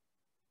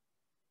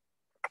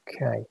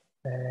 Okay,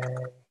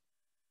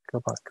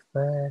 go back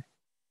there.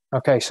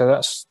 Okay, so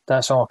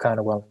that's all kind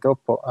of well and good,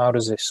 but how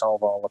does this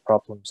solve all the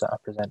problems that I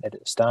presented at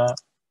the start?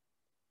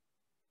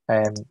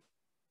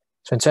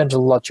 So in terms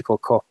of logical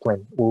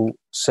coupling, well,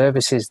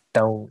 services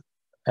don't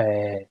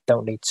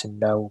need to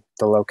know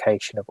the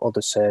location of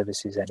other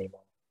services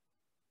anymore,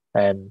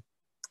 and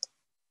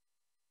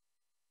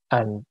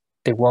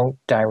they won't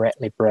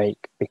directly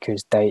break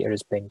because data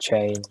has been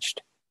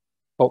changed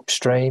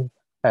upstream.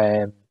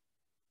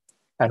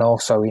 And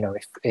also, you know,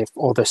 if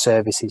other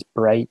services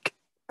break,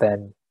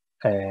 then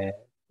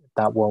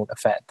that won't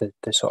affect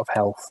the sort of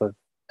health of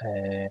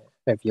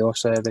your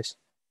service.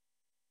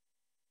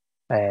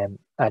 And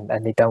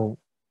they don't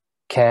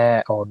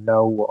care or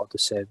know what other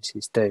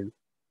services do.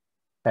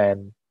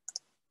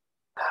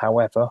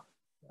 However,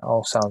 it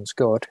all sounds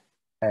good.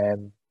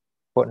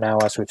 But now,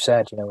 as we've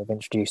said, you know, we've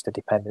introduced a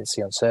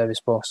dependency on Service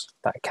Bus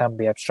that can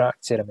be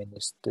abstracted. I mean,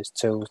 there's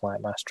tools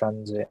like Mass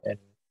Transit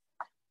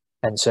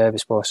and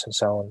Service Bus and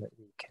so on that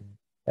you can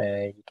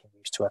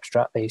use to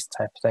abstract these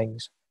type of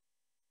things,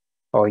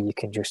 or you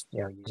can just,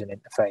 you know, use an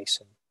interface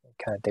and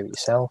kind of do it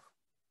yourself.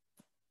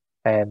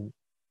 A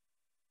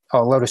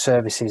lot of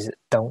services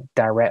don't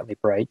directly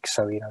break,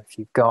 so, you know, if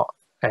you've got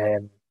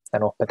an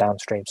up or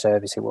downstream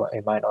service,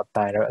 it might not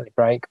directly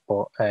break,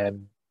 but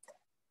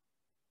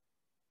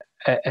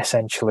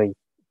essentially,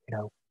 you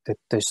know,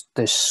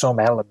 there's some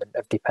element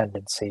of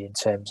dependency in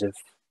terms of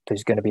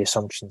there's going to be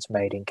assumptions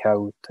made in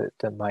code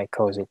that might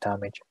cause it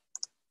damage.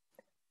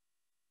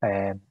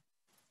 And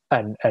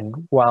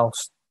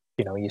whilst,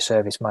 you know, your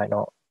service might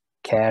not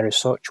care as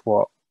such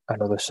what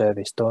another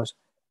service does,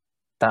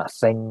 that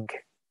thing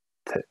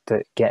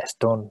that gets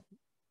done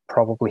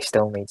probably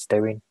still needs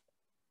doing.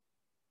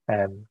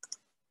 And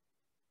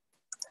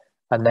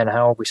then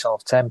how we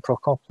solve temporal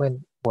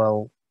coupling?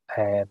 Well,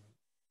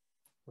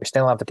 we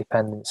still have a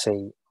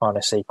dependency on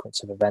a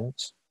sequence of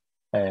events,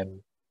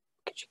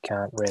 because you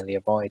can't really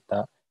avoid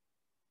that.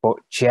 But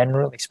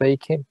generally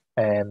speaking,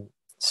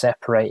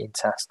 separating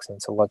tasks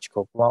into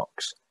logical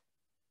blocks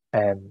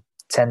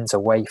tends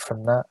away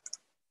from that.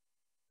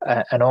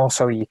 And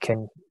also you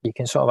can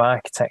sort of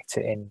architect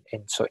it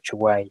in such a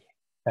way,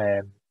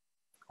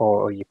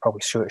 or you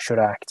probably should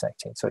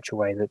architect it in such a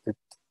way that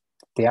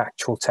the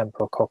actual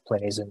temporal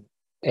coupling isn't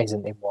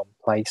in one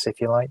place, if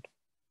you like.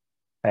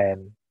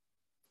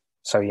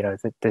 So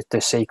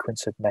the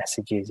sequence of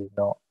messages is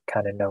not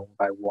kind of known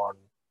by one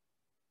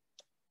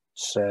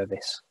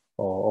service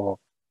or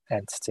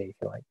entity, if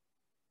you like.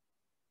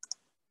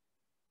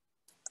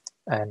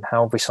 And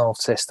how we solve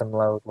system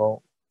load?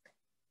 Well,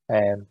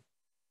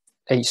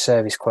 each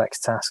service collects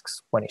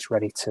tasks when it's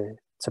ready to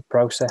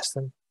process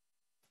them.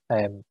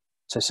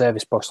 So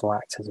Service Bus will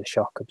act as a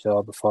shock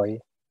absorber for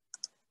you.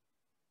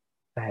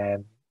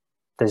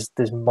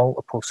 There's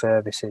multiple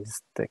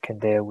services that can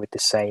deal with the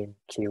same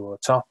queue or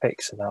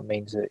topic, so that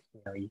means that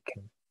you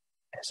can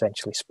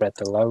essentially spread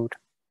the load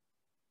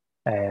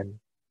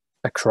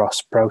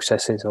across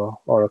processes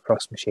or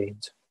across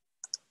machines.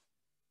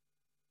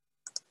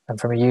 And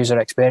from a user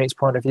experience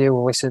point of view,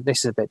 well, this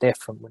is a bit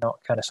different. We're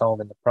not kind of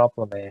solving the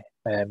problem here.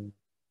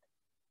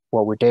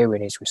 What we're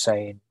doing is we're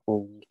saying,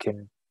 well, you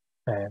can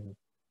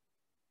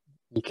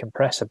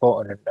press a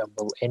button and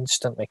we'll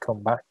instantly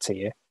come back to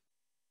you.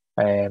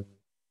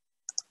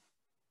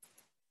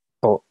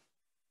 But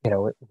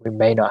we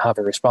may not have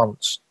a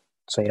response.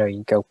 So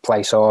you go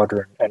place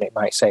order and it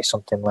might say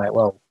something like,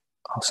 well,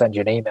 I'll send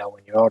you an email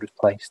when your order's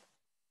placed.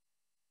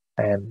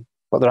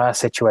 But there are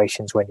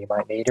situations when you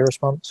might need a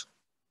response.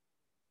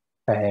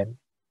 So I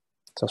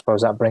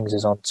suppose that brings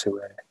us on to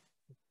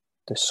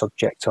the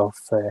subject of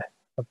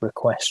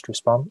request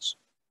response.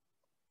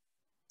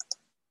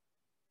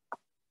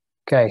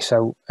 Okay,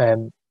 so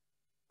the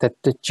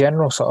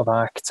general sort of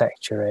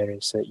architecture here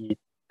is that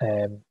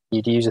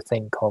you'd use a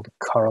thing called a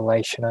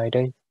correlation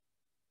ID.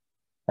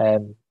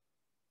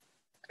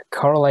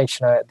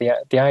 Correlation,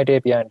 the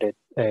idea behind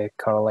a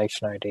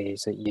correlation ID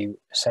is that you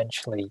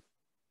essentially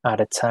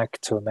add a tag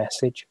to a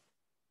message,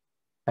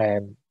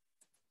 and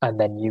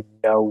then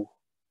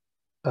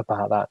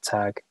about that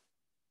tag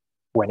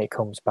when it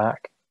comes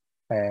back.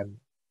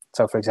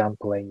 So for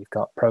example, you've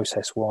got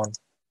process 1,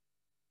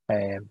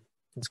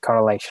 there's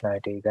correlation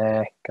ID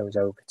there, goes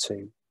over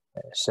to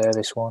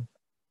service 1,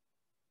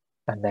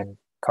 and then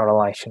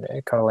correlation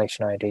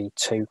ID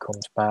 2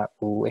 comes back.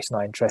 Well, it's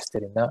not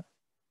interested in that,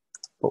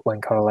 but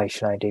when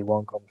correlation ID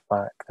 1 comes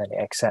back, then it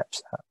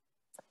accepts that.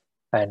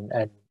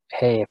 And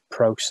here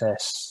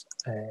process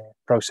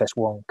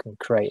 1 can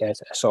create a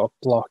sort of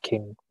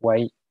blocking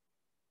wait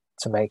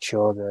to make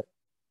sure that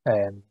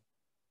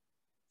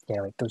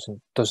it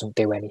doesn't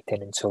do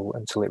anything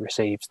until it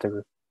receives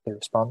the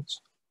response.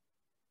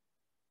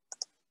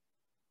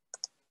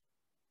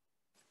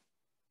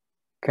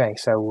 Okay,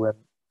 so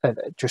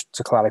just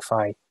to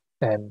clarify,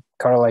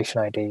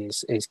 correlation ID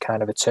is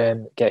kind of a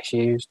term that gets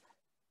used,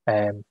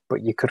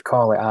 but you could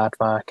call it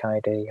aardvark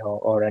ID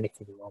or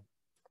anything you want.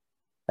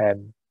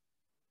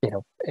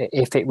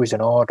 If it was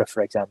an order,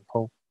 for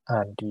example,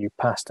 and you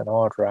passed an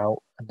order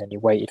out and then you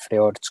waited for the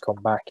order to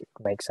come back, it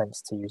would make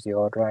sense to use the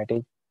order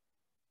ID.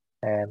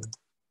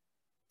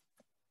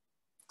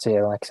 So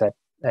yeah, like I said,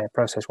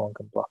 process 1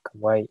 can block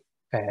and wait,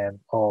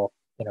 or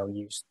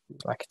use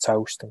like a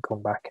toast and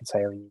come back and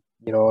say, oh,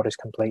 your order's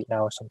complete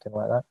now, or something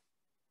like that.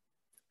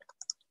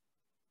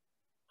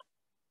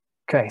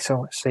 Okay,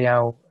 so let's see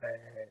how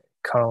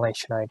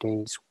correlation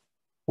IDs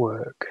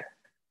work.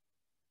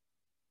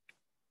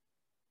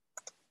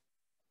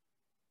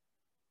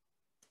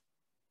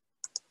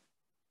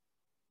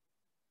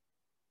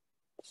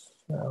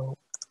 So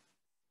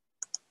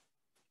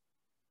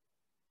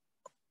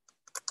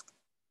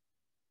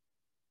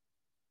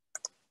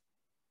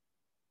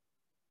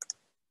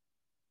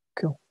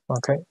cool.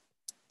 Okay.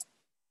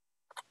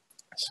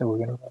 So we're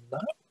going to run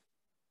that.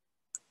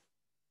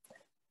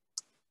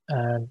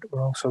 And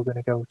we're also going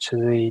to go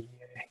to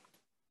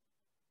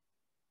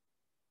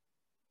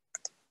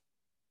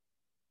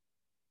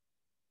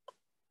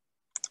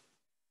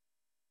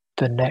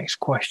the next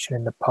question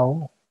in the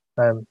poll,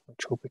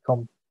 which will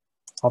become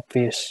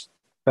obvious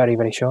very,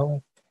 very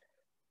shortly.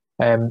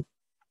 So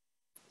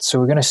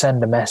we're going to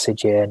send a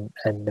message in,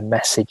 and the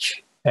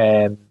message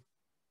that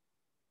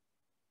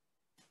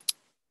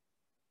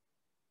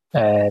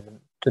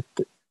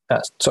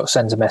sort of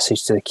sends a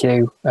message to the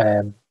queue,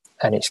 and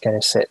it's going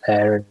to sit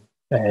there and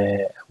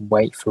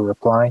wait for a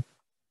reply.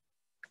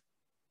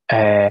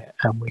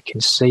 And we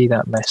can see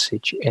that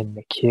message in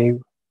the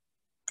queue.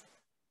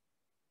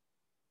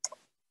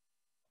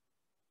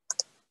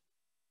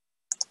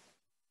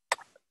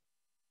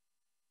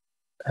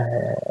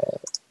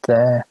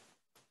 There.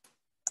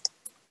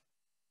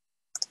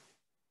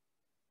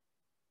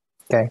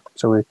 Okay,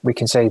 so we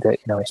can see that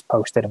it's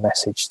posted a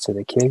message to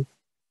the queue,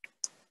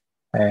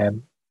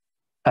 and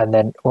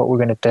then what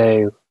we're going to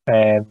do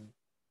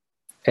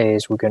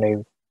is we're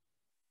going to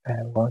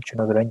launch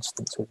another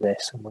instance of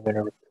this, and we're going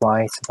to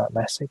reply to that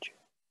message.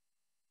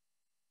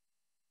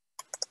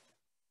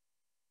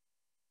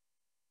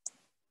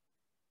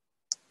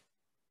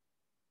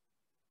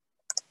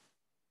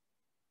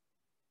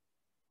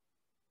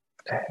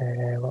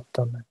 What I've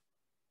done then?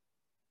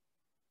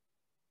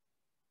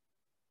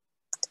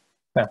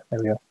 Ah, there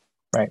we go.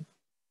 Right.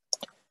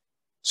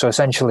 So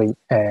essentially,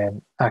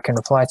 I can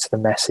reply to the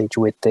message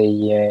with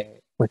the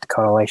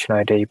correlation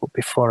ID, but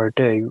before I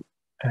do,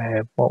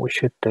 what we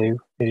should do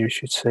is we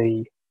should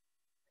see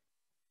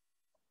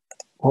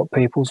what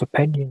people's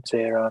opinions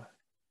here are.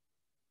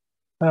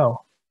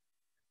 Oh,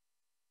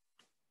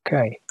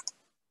 okay.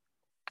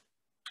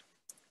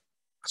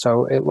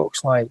 So it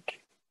looks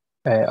like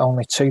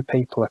only 2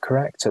 people are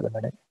correct at the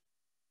minute.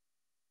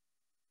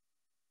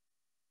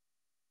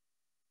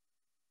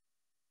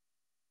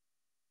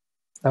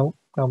 No,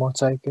 no more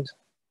takers.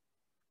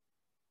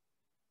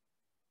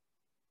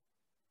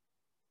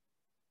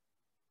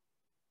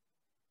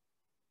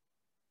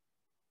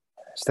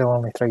 Still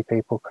only 3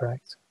 people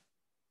correct.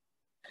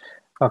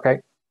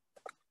 Okay.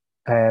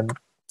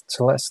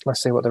 So let's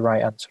see what the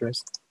right answer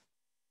is.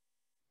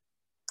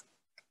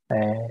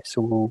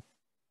 So we'll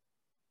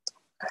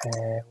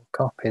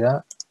copy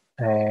that,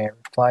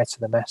 reply to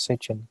the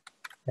message, and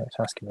it's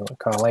asking me what the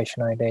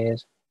correlation ID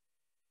is.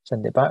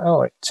 Send it back.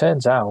 Oh, it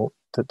turns out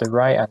that the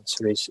right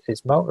answer is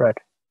Motorhead,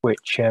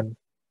 which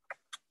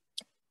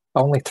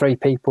only 3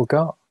 people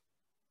got.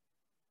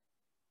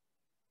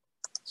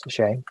 It's a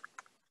shame.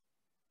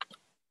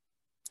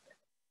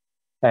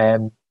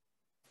 And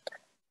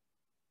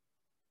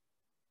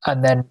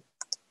then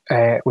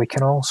we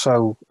can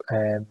also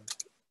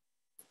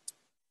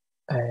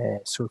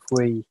so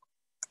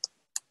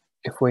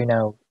if we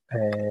now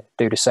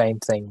do the same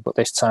thing, but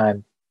this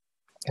time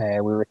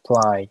we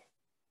reply,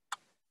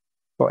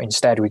 but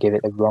instead we give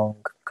it the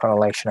wrong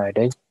correlation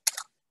ID.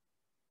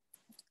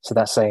 So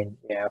that's saying,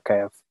 yeah,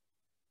 okay,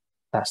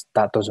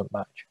 that doesn't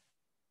match.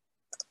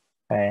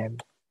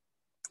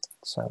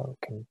 So we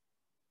can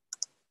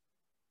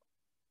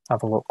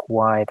have a look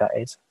why that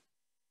is.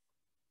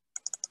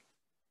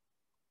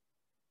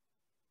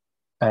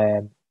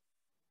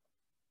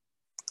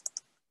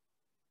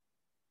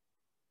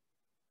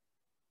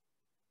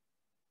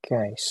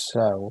 Okay,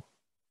 so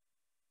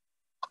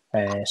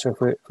if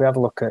we have a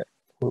look at,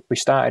 we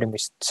started and we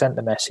sent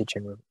the message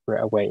and we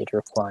awaited a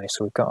reply.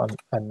 So we've got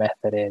a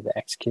method here that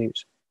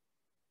executes.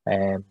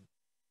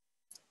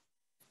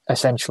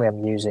 Essentially,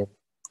 I'm using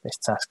this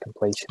task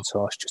completion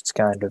source just to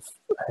kind of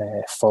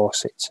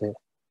force it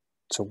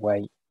to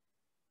wait.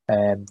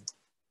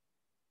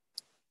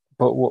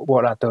 But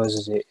what that does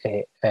is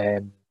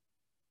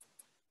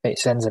it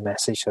sends a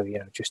message, so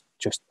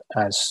just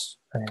as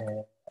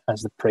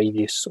the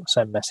previous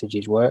send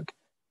messages work.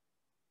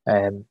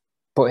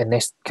 But in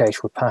this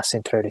case, we're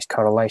passing through this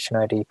correlation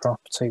ID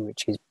property,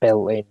 which is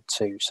built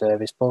into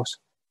Service Bus.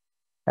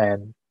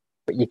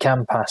 But you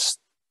can pass,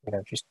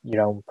 just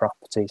your own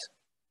properties,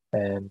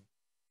 and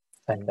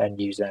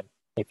use them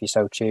if you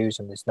so choose.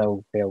 And there's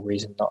no real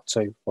reason not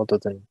to, other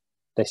than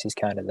this is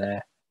kind of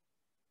there.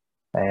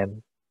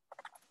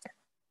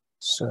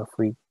 So if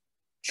we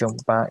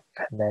jump back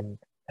and then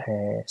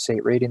see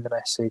it reading the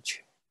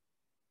message.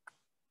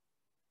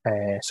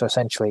 So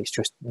essentially, it's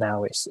just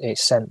now it's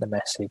sent the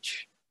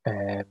message,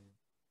 and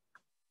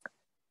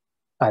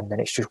then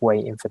it's just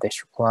waiting for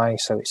this reply.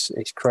 So it's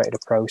created a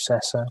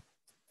processor,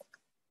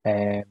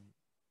 and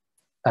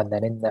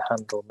then in the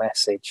handle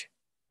message,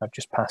 I've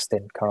just passed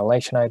in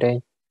correlation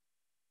ID.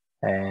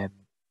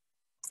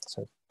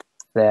 So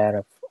there,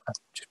 I've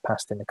just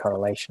passed in the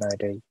correlation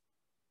ID,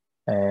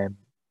 and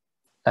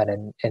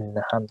then in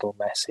the handle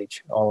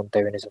message, all I'm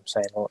doing is I'm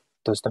saying, look,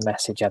 does the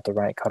message have the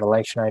right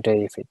correlation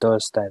ID? If it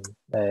does,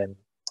 then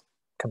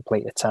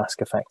complete the task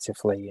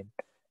effectively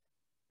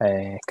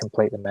and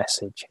complete the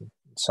message and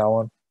so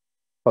on.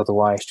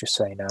 Otherwise, just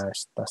say no,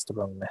 that's the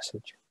wrong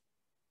message.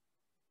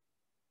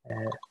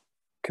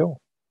 Cool.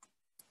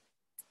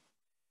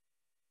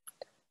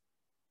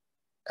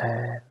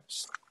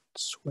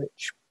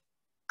 Switch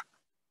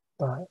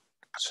back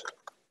to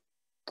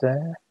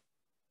there.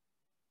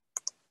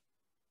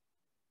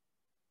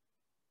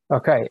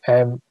 Okay,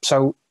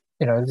 so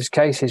there's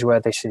cases where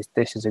this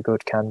is a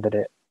good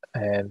candidate.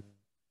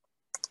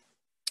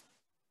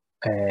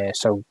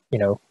 So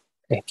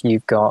if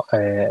you've got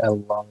a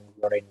long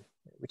running,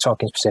 we're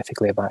talking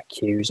specifically about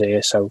queues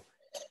here. So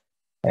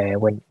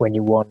when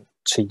you want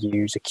to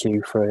use a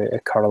queue for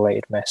a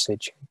correlated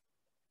message,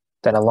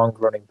 then a long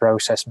running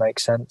process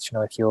makes sense.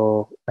 If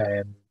you're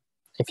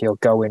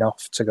going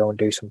off to go and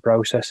do some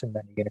processing,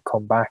 then you're going to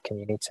come back and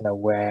you need to know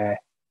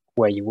where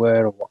you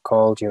were or what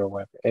called you or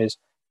whatever it is.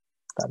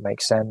 That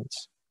makes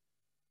sense.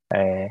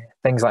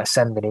 Things like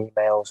sending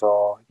emails,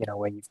 or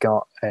where you've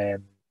got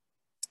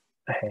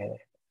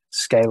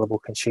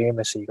scalable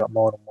consumers, so you've got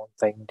more than one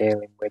thing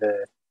dealing with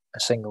a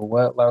single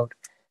workload,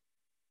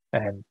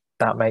 and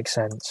that makes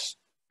sense.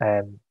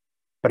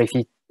 But if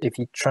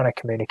you're trying to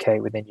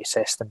communicate within your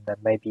system, then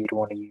maybe you'd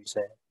want to use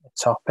a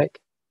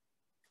topic.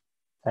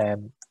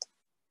 And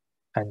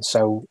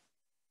so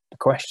the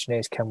question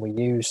is, can we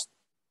use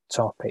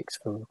topics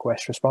for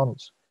request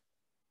response?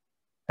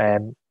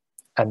 And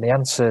the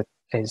answer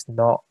is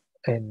not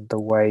in the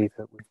way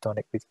that we've done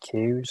it with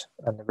queues,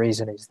 and the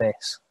reason is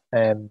this.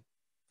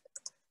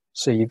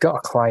 So you've got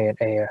a client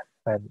here,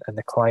 and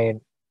the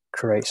client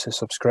creates a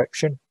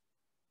subscription.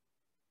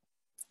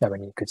 I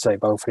mean, you could say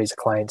both of these are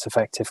clients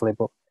effectively,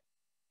 but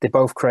they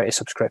both create a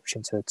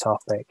subscription to the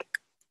topic.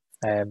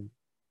 And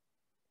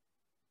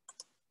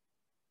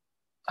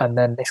and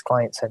then this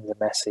client sends a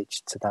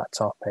message to that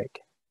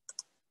topic.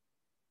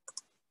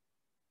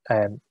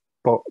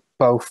 But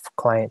both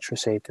clients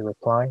received a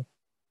reply.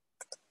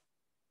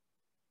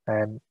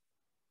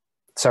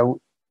 So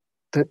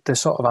the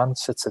sort of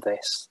answer to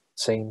this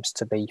seems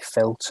to be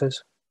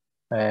filters.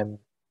 And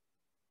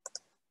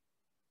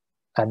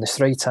there's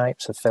three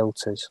types of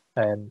filters.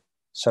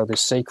 So there's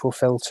SQL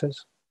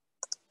filters,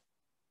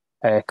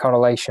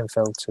 correlation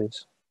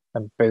filters,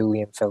 and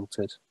Boolean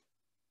filters.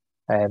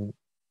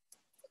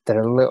 They're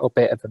a little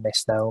bit of a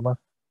misnomer.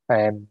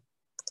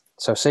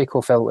 So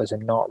SQL filters are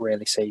not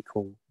really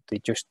SQL. They're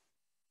just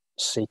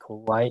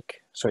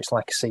SQL-like. So it's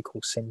like a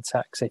SQL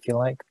syntax, if you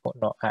like, but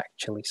not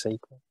actually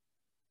SQL.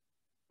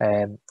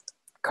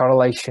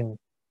 Correlation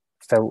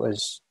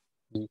filters,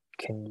 you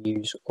can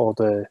use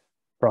other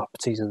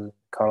properties of the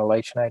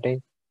correlation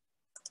ID.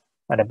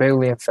 And a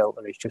Boolean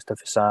filter is just a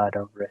facade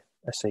over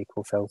a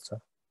SQL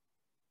filter.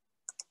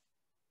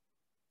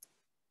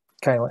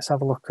 Okay, let's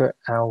have a look at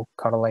how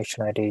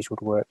correlation IDs would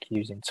work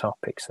using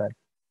topics then.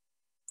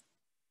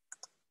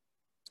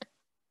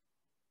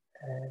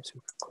 So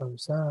we can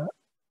close that,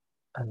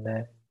 and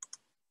then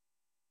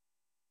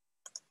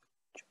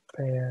jump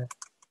here,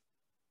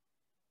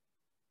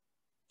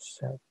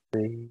 set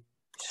the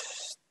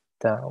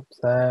that up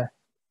there.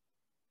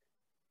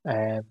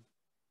 And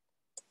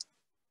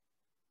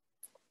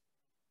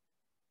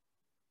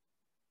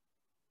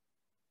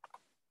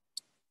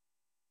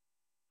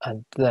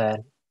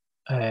then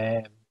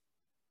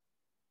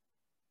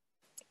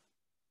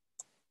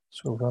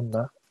so we'll run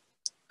that,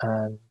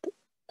 and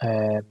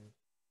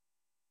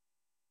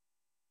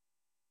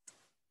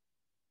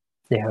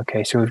yeah,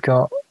 okay, so we've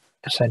got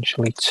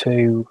essentially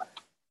two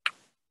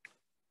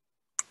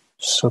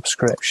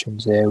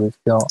subscriptions here. We've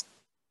got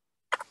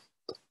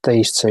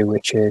these two,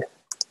 which are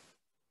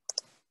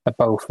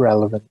both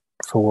relevant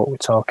for what we're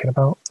talking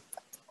about.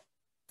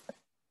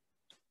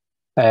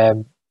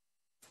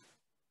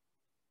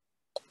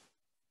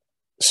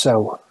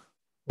 So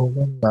we'll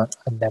run that,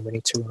 and then we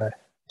need to run a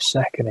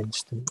second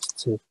instance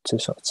to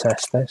sort of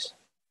test this.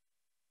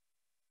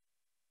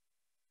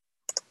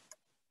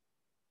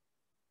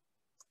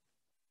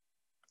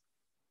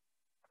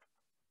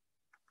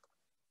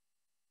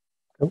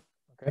 Cool.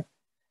 Okay.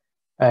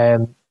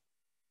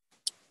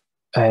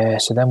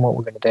 So then what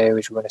we're going to do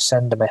is we're going to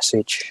send a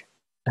message,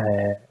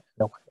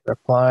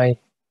 reply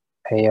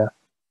here,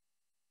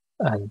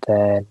 and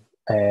then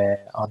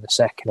on the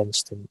second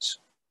instance,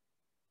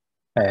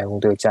 we'll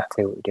do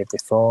exactly what we did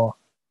before.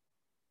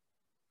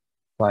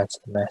 Reply to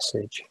the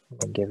message, and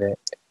then give it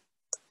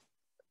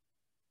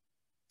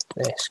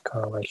this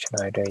correlation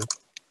ID.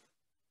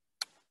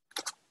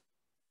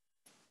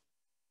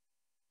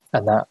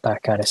 And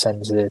that kind of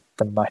sends the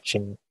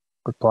matching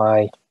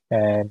reply.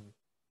 And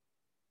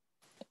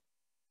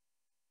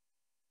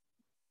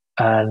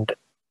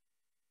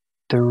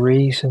the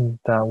reason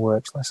that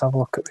works, let's have a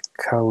look at the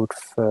code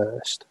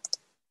first.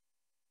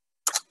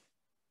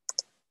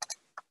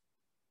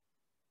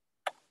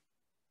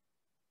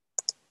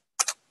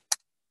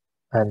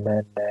 And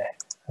then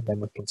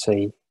we can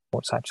see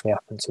what's actually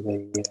happened to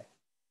the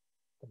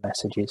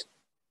messages.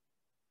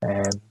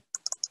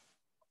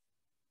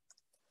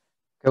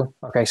 Cool.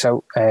 Okay,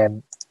 so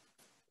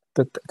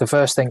the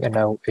first thing to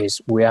note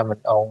is we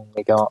haven't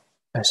only got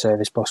a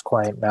Service Bus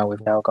client now,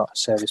 we've now got a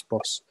Service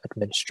Bus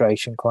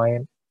administration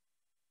client,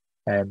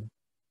 which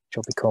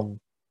will become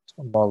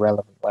more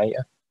relevant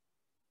later.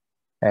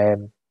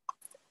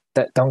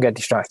 Don't get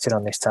distracted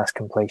on this task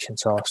completion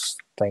source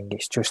thing.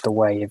 It's just a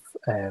way of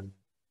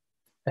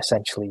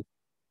essentially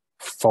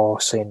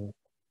forcing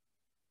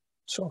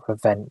sort of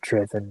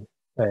event-driven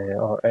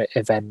or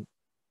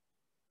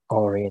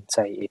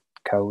event-orientated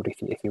code,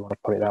 if you want to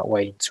put it that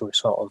way, into a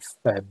sort of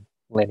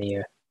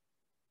linear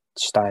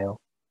style.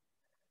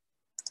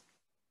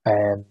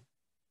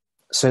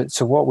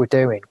 So what we're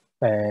doing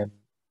when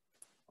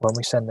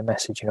we send the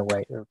message and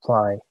await the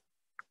reply,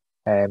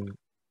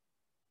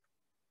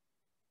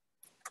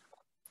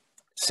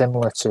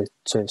 similar to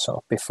sort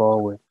of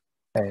before, we're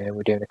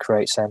doing a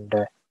create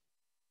sender,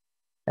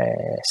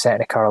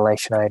 setting a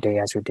correlation ID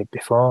as we did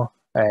before,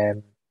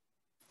 and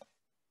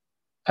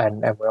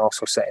we're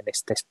also setting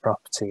this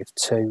property of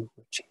 2,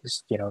 which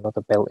is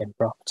another built-in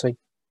property,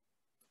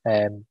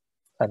 and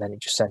then it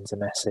just sends a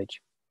message.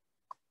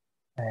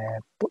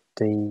 But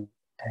the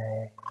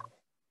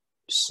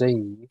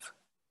receive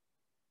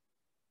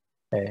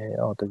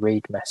or the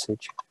read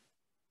message.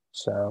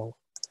 So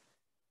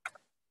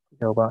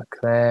go back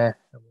there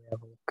and we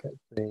have a look at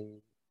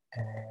the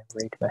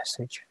read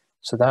message.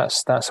 So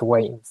that's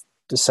awaiting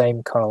the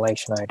same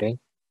correlation ID.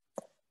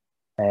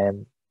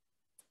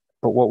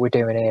 But what we're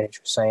doing here is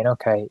we're saying,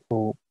 okay,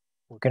 well,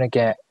 we're going to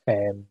get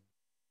a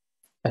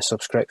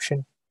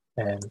subscription.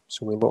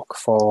 So we look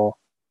for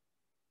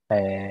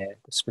the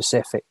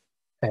specific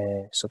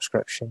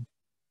subscription,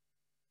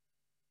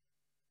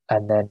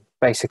 and then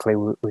basically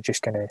we're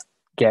just going to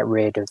get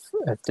rid of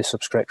the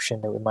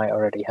subscription that we might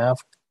already have,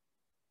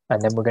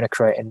 and then we're going to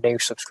create a new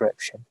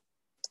subscription,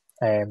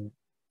 and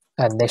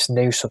this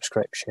new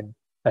subscription,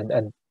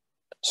 and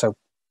so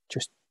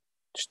just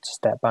just to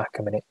step back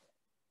a minute,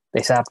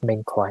 this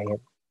admin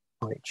client,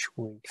 which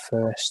we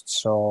first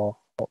saw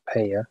up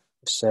here,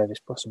 the Service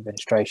Bus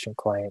Administration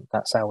client,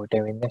 that's how we're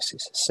doing this.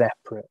 It's a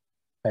separate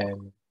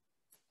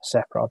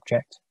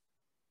object.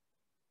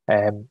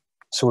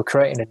 So we're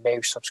creating a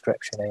new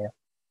subscription here.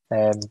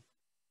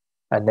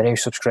 And the new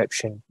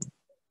subscription,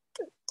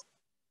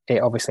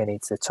 it obviously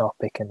needs the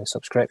topic and the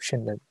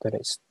subscription that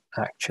it's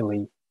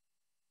actually,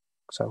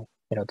 so,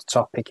 the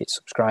topic it's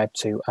subscribed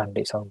to and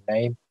its own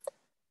name.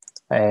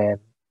 And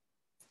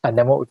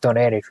then what we've done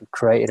here is we've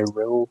created a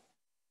rule,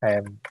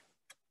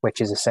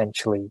 which is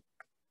essentially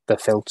the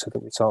filter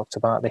that we talked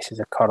about. This is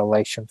a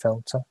correlation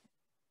filter.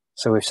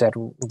 So we've said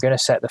we're going to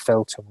set the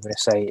filter. We're going to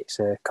say it's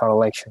a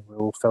correlation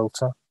rule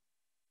filter,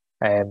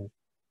 and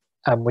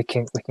we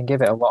can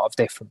give it a lot of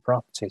different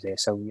properties here.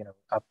 So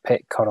I've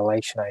picked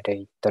correlation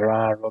ID. There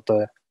are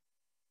other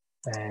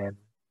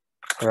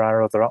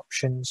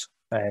options.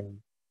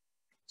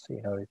 So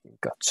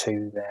you've got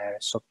two there,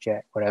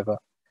 subject, whatever.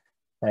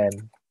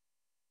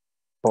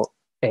 But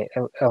it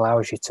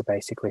allows you to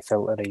basically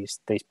filter these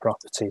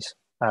properties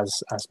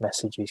as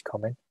messages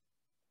come in.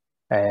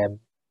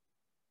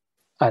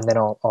 And then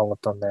all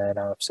I've done there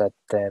now, I've said,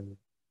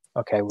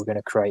 okay, we're going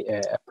to create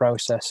a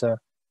processor.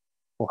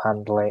 We'll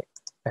handle it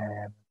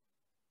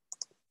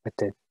with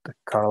the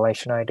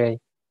correlation ID.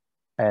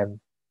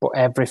 But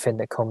everything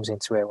that comes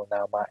into it will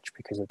now match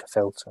because of the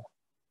filter.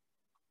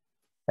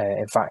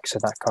 In fact, so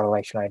that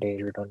correlation ID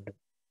is redundant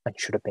and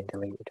should have been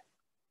deleted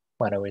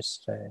when I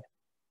was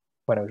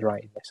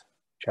writing this,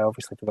 which I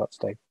obviously forgot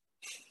to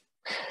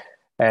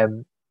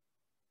do.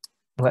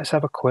 Let's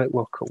have a quick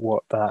look at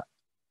what that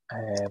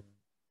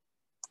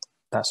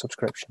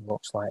subscription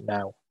looks like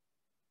now.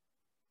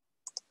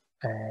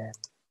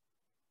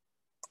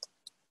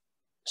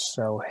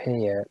 So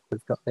here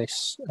we've got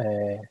this.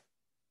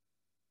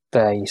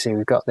 There you see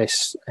we've got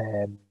this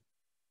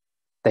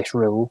this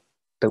rule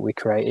that we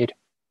created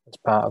as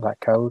part of that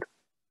code.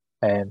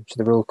 So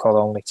the rule called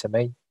only to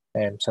me.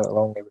 So it'll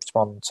only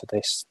respond to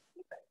this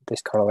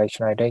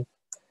correlation ID.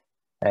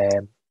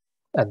 And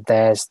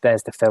there's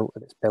the filter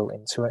that's built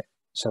into it.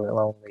 So it'll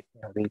only,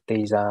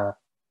 these are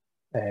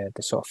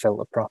the sort of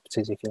filter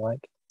properties, if you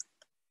like.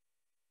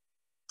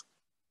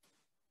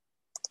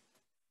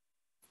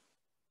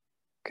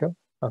 Cool.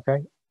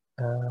 Okay.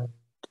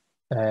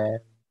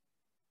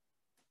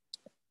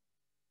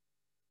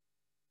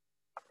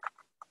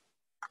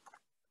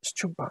 Let's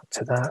jump back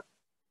to that.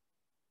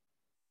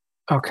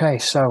 Okay,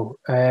 so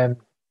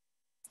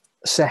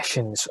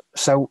sessions.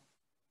 So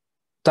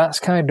that's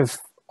kind of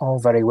all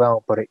very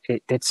well, but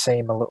it did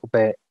seem a little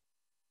bit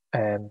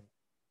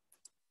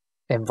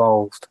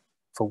involved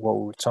for what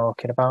we were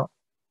talking about.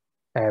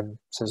 So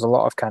there's a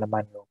lot of kind of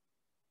manual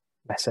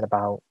messing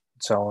about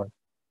and so on.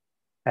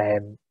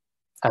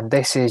 And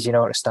this is, at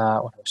the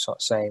start when I was sort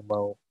of saying,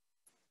 well,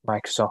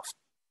 Microsoft,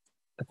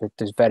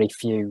 there's very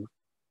few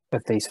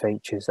of these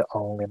features that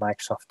only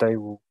Microsoft do.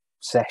 Well,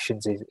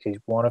 sessions is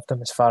one of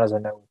them. As far as I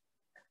know,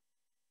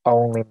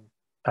 only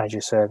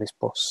Azure Service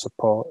Bus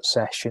support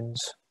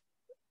sessions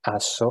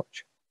as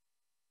such.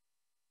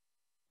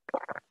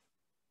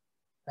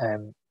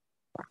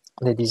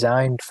 They're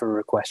designed for a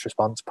request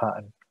response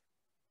pattern,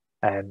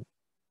 and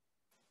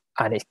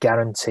it's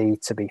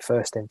guaranteed to be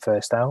first in,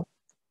 first out.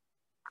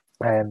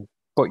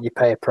 But you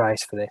pay a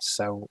price for this,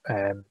 so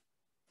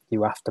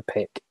you have to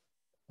pick,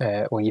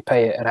 or you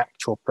pay an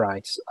actual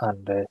price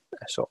and a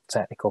sort of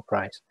technical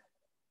price.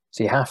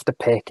 So you have to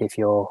pick if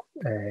your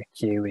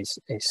queue is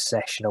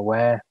session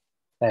aware,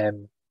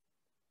 and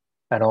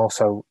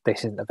also this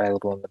isn't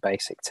available on the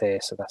basic tier,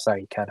 so that's how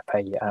you kind of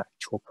pay your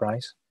actual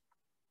price.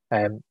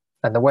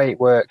 And the way it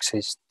works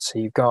is, so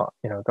you've got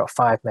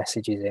 5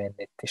 messages in,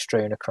 they're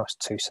strewn across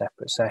 2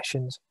 separate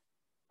sessions.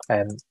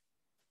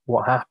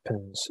 What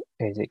happens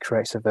is it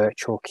creates a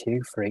virtual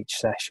queue for each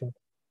session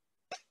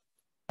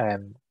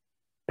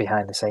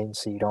behind the scenes,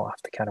 so you don't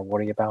have to kind of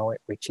worry about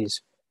it, which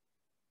is,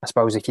 I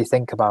suppose, if you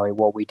think about it,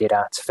 what we did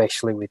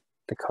artificially with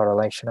the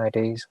correlation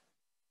IDs.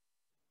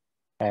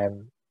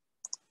 So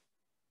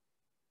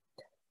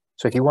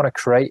if you want to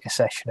create a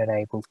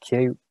session-enabled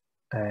queue,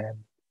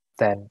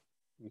 then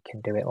you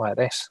can do it like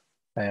this.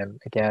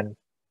 Again,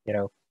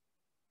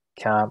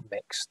 can't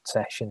mix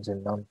sessions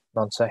and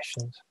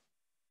non-sessions.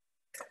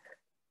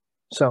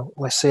 So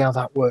let's see how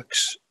that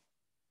works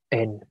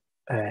in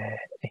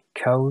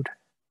code.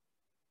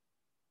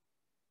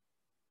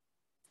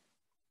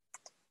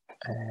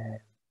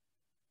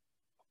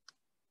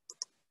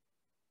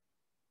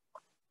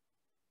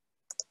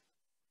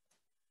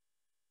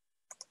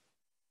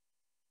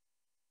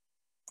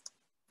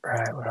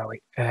 Right, where are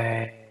we?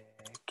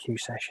 Queue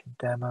session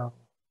demo.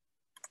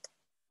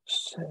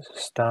 Says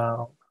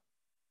start.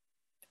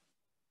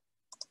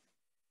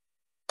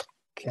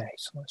 Okay,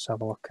 so let's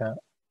have a look at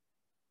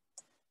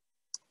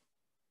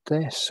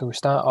this. So we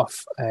start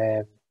off,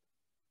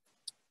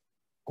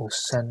 we'll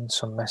send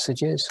some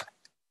messages,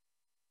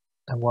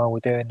 and while we're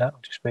doing that,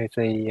 I'll just move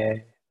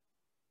the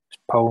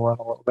poll on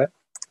a little bit.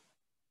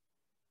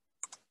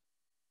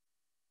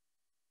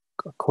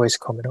 Got a quiz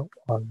coming up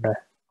on the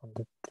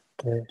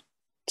the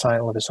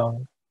title of the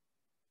song.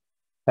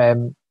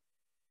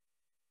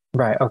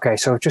 Right, okay,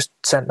 so I've just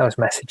sent those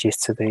messages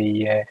to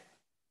the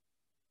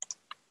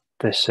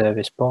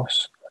service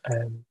bus,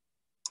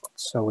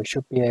 so we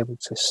should be able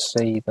to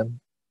see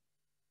them.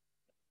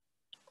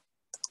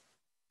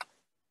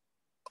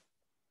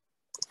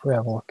 If we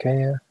have a look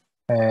here,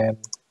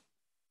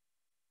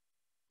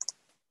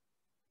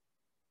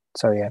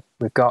 so yeah,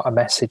 we've got a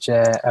message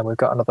there, and we've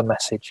got another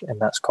message, and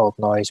that's called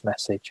noise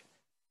message.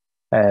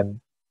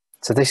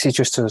 So this is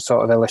just to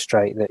sort of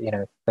illustrate that, you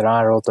know, there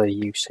are other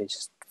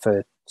uses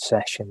for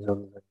sessions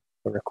other than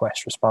the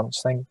request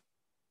response thing.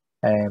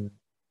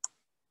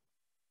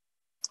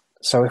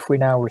 So if we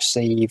now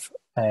receive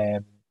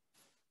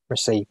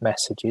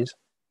messages,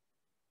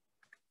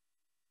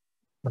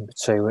 number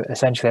 2,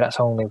 essentially that's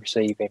only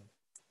receiving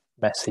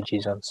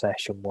messages on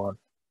session 1.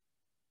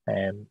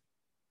 And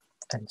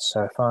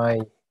so if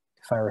I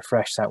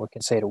refresh that, we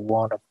can see that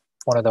one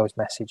of those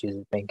messages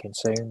has been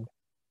consumed,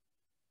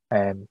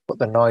 but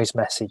the noise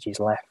message is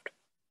left.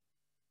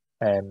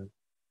 And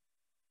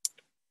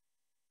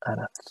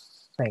I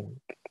think,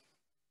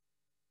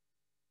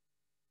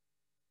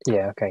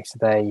 yeah, okay, so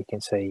there you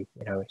can see,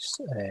 you know, it's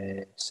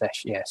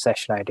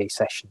session ID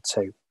session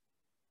 2.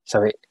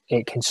 So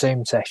it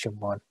consumed session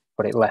 1,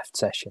 but it left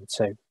session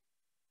 2.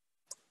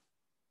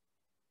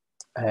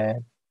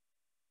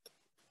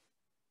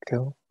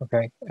 Cool,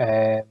 okay.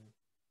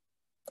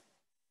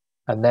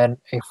 And then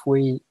if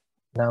we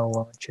now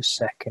launch a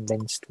second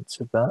instance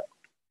of that,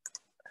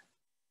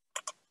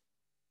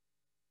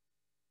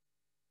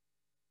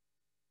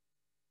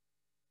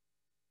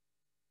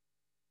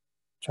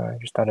 sorry, I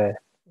just had a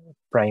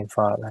brain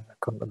fart then, I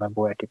couldn't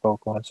remember where debug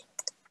was.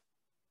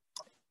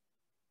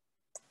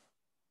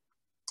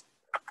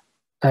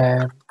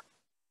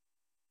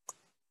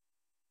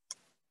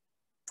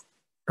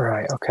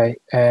 Right, okay,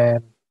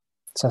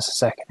 so that's the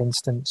second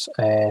instance.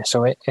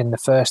 So in the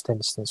first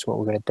instance, what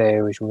we're going to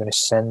do is we're going to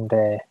send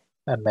a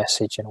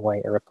message and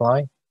await a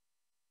reply.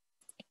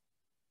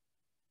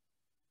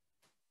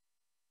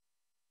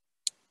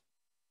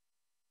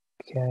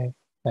 Okay,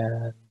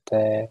 and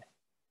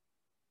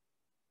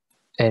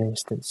in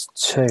instance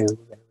 2, we're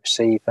going to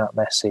receive that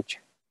message.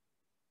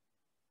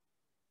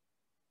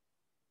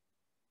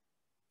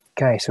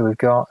 Okay, so we've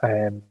got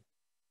some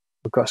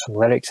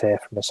lyrics here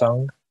from the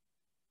song.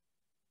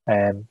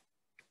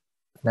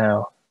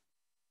 Now,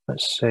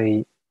 let's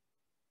see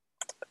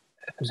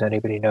if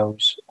anybody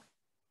knows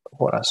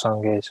what that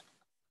song is.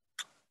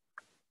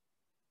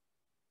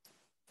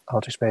 I'll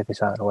just move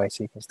this out of the way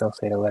so you can still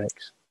see the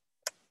lyrics.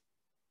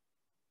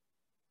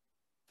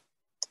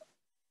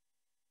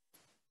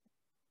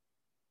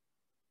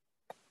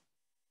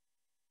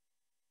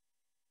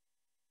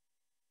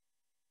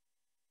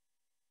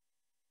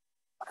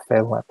 I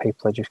feel like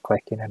people are just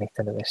clicking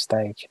anything at this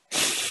stage.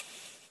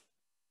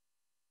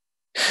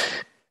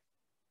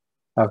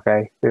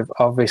 Okay, we've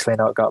obviously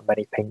not got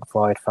many Pink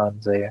Floyd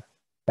fans here.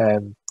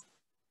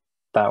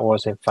 That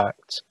was in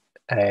fact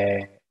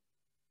a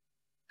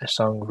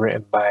song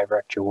written by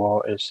Roger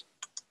Waters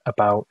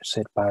about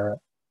Syd Barrett.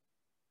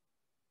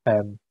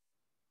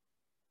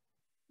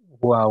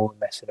 While we're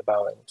messing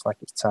about, it looks like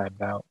it's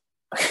timed out.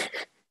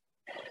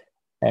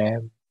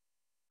 Is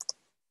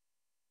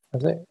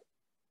it?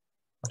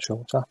 Not sure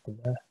what's happened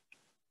there.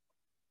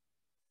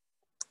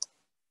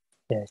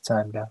 Yeah, it's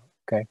timed out.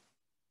 Okay.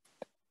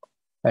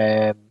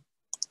 Let's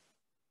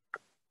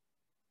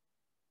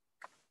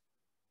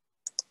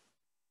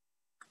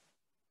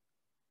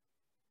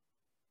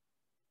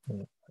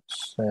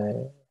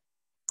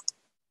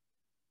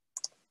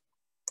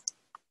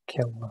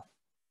kill that.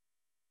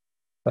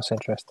 That's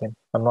interesting.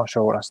 I'm not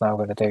sure what that's now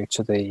going to do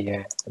to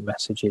the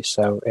messages.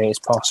 So it is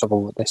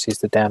possible that this is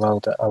the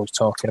demo that I was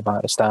talking about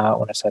at the start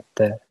when I said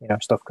you know,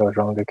 stuff goes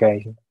wrong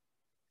occasionally.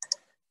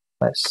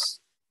 Let's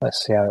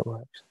see how it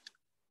works,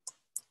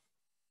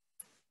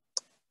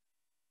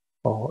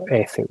 or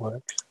if it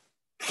works.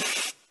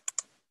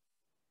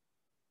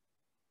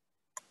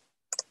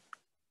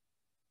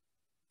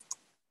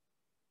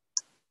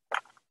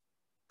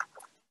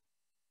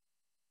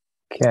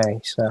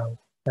 Okay, so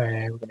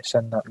we're going to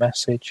send that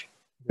message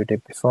as we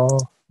did before.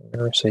 We're going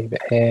to receive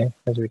it here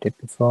as we did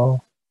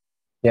before.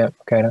 Yep,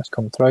 okay, that's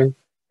come through.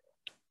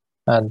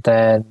 And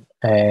then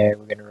we're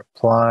going to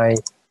reply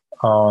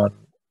on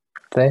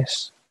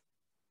this.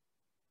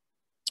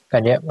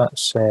 And yep,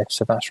 that's so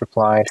that's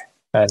replied.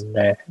 And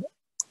the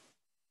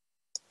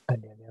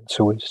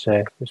answer was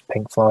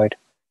Pink Floyd.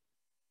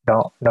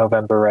 Not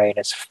November Rain.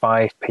 It's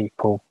 5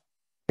 people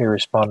who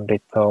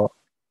responded. Thought,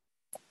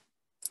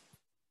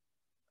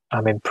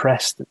 I'm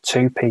impressed that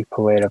 2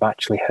 people here have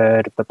actually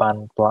heard of the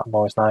band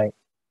Blackmore's Night.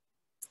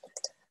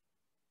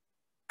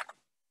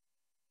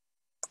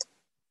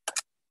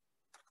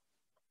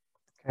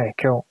 Okay,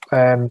 cool.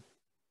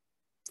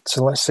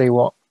 So let's see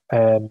what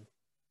how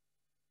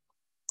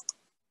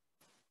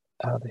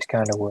this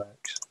kind of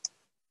works.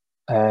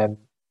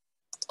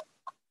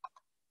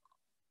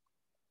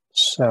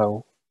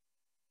 So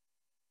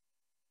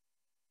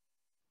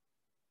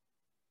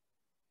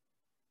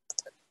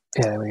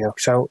yeah, there we go.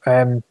 So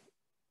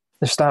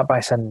let's start by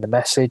sending the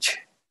message.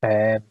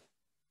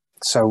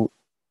 So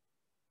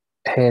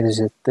here there's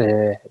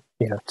a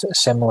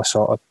similar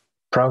sort of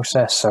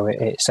process. So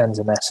it sends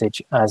a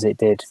message as it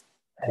did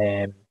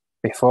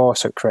before.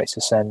 So it creates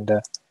a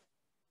sender,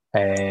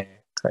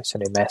 creates a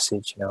new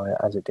message,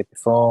 as it did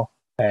before,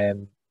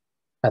 and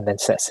then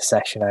sets a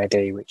session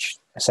ID, which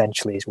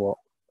essentially is what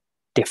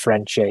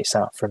differentiates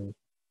that from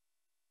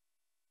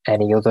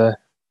any other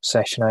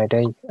session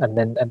ID. And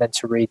then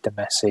to read the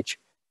message,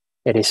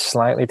 it is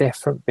slightly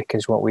different,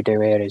 because what we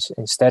do here is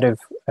instead of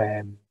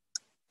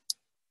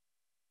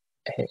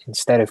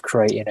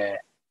creating a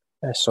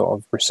sort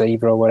of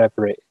receiver or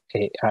whatever,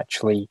 it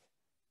actually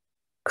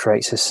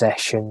creates a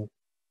session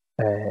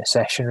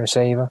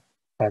receiver,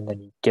 and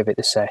then you give it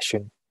the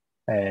session,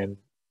 and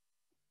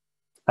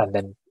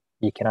then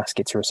you can ask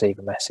it to receive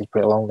a message, but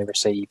it'll only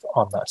receive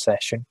on that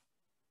session.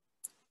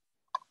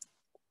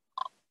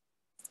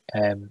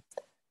 And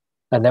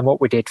then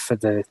what we did for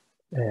the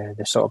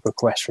sort of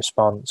request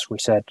response, we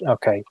said,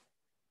 okay,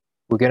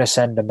 we're going to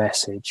send a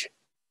message,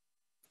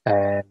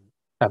 and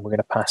we're going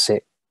to pass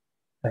it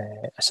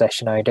a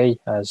session ID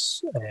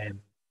as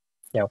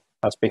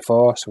as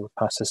before. So we'll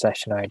pass the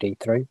session ID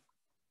through,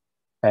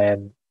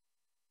 and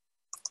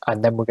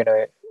then we're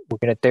gonna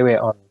do it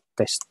on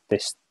this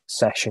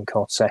session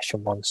called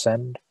session 1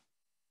 send,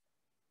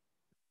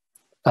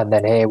 and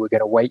then here we're going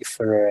to wait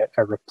for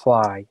a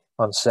reply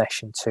on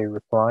session 2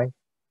 reply,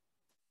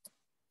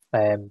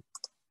 and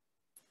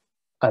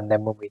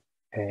then when we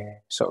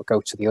sort of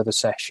go to the other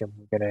session,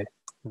 we're going to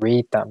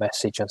read that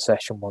message on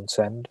session 1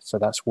 send. So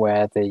that's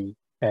where the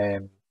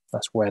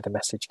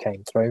message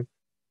came through,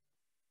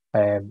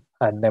 and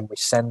then we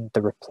send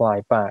the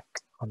reply back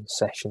on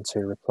session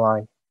 2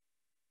 reply.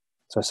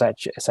 So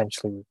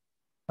essentially,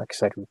 like I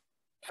said, we've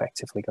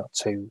effectively got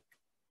two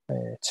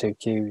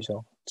queues,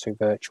 or two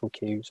virtual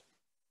queues.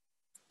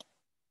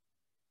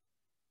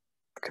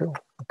 Cool.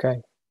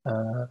 Okay.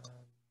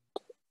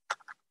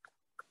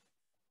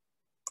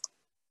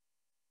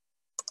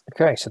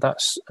 Okay, so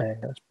that's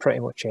pretty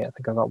much it. I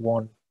think I've got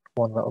one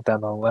little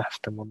demo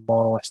left, and we're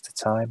more or less to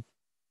time.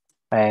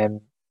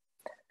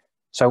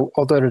 So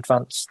other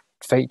advanced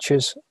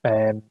features,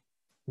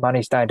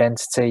 managed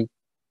identity,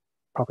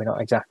 probably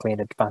not exactly an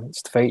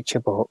advanced feature,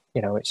 but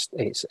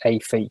it's a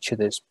feature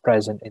that's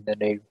present in the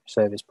new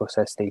Service Bus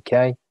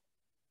SDK.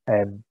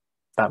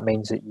 That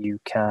means that you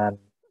can,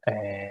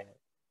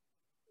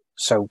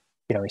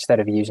 instead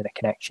of using a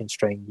connection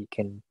string, you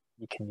can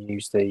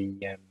use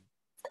the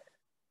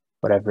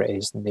whatever it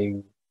is,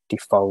 new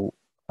default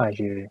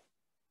Azure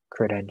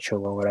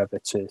credential or whatever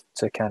to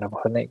kind of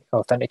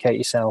authenticate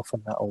yourself,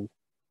 and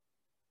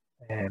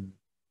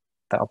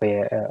that'll be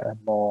a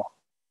more,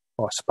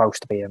 or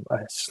supposed to be a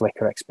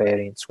slicker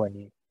experience when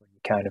you're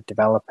kind of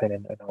developing,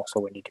 and also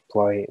when you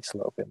deploy it, it's a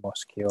little bit more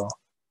secure.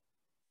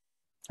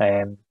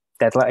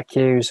 Dead letter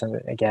queues, and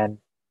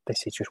again,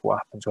 this is just what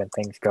happens when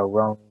things go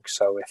wrong.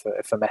 So if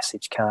a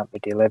message can't be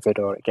delivered,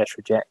 or it gets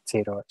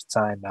rejected, or it's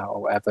timed out,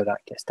 or whatever,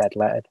 that gets dead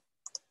lettered.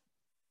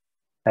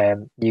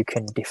 You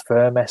can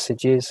defer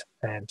messages,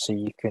 so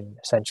you can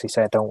essentially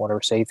say, I don't want to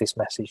receive this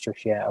message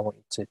just yet, I want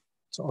you to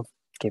sort of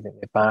give it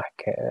me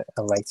back at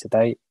a later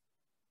date.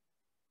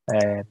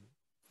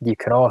 You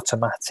can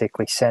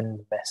automatically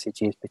send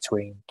messages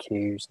between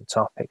queues and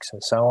topics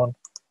and so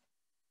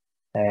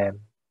on.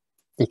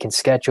 You can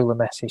schedule a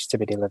message to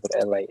be delivered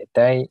at a later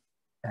date,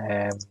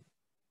 and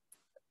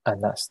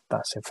that's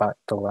in fact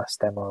the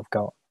last demo I've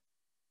got.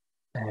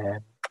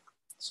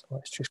 So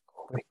let's just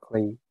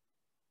quickly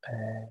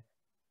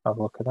have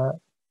a look at that.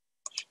 It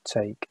should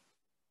take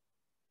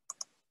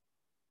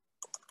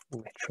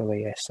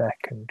literally a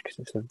second, because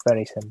it's a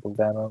very simple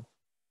demo.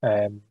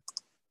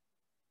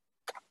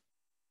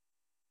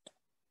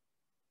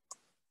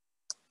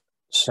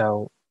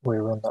 So we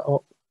run that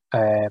up.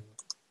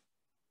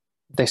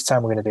 This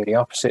time we're going to do the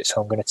opposite.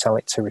 So I'm going to tell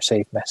it to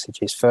receive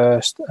messages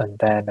first, and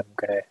then I'm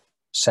going to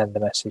send the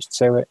message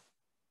to it.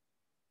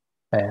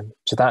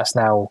 So that's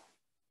now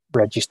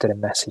registered a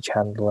message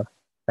handler.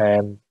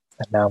 And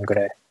now I'm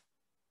going to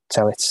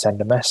tell it to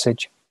send a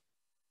message.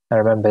 And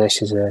remember,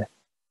 this is a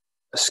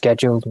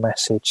scheduled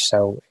message,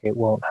 so it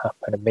won't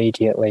happen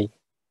immediately.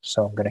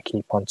 So I'm going to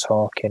keep on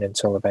talking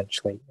until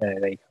eventually there you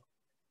go,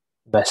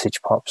 the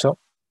message pops up.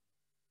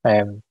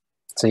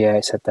 So yeah,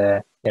 it said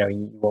there,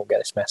 you won't get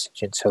this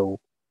message until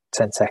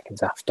 10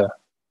 seconds after.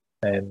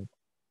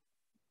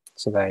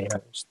 So there,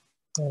 it's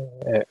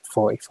at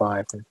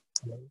 45, and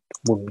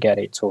wouldn't get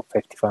it until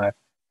 55.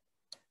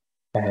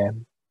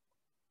 And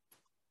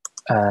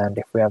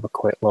if we have a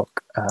quick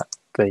look at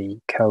the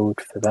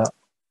code for that,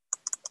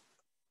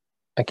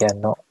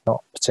 again, not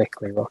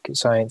particularly rocket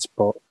science,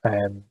 but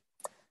I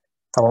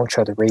won't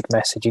show the read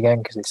message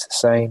again because it's the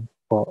same.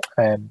 But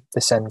the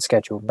send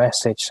scheduled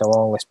message, so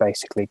all this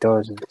basically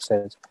does is it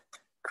says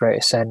create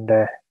a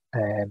sender,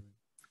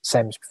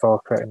 same as before,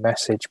 create a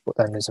message, but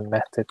then there's a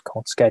method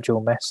called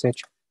schedule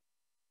message.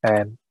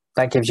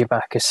 That gives you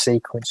back a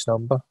sequence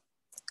number.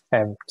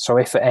 So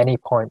if at any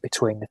point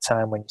between the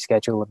time when you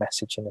schedule a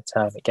message and the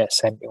time it gets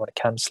sent, you want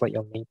to cancel it,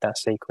 you'll need that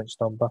sequence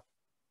number.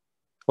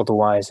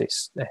 otherwise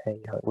it's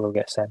it will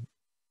get sent.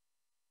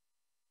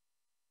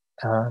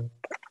 And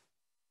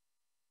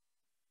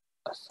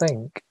I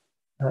think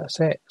that's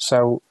it.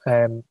 So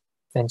in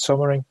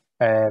summary,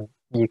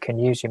 you can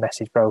use your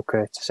message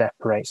broker to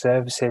separate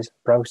services,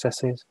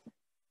 processes.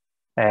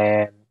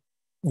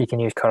 You can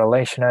use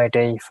correlation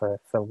ID for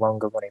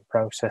longer running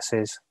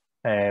processes,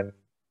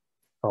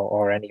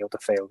 or any other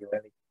field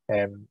really,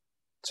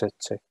 to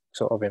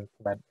sort of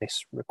implement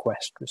this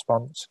request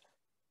response.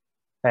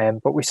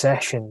 But with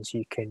sessions,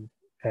 you can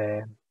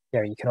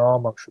you can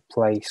almost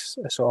replace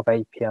a sort of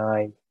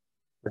API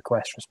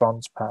request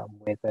response pattern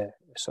with a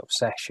sort of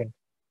session,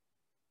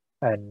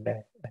 and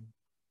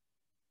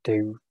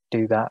do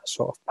that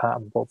sort of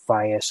pattern, but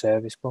via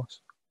Service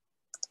Bus.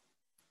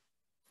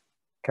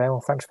 Okay,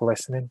 well, thanks for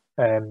listening.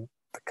 The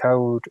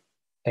code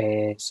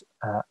is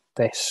at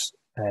this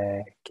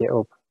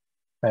GitHub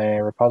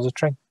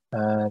repository,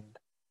 and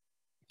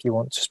if you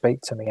want to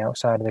speak to me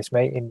outside of this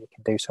meeting, you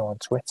can do so on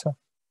Twitter.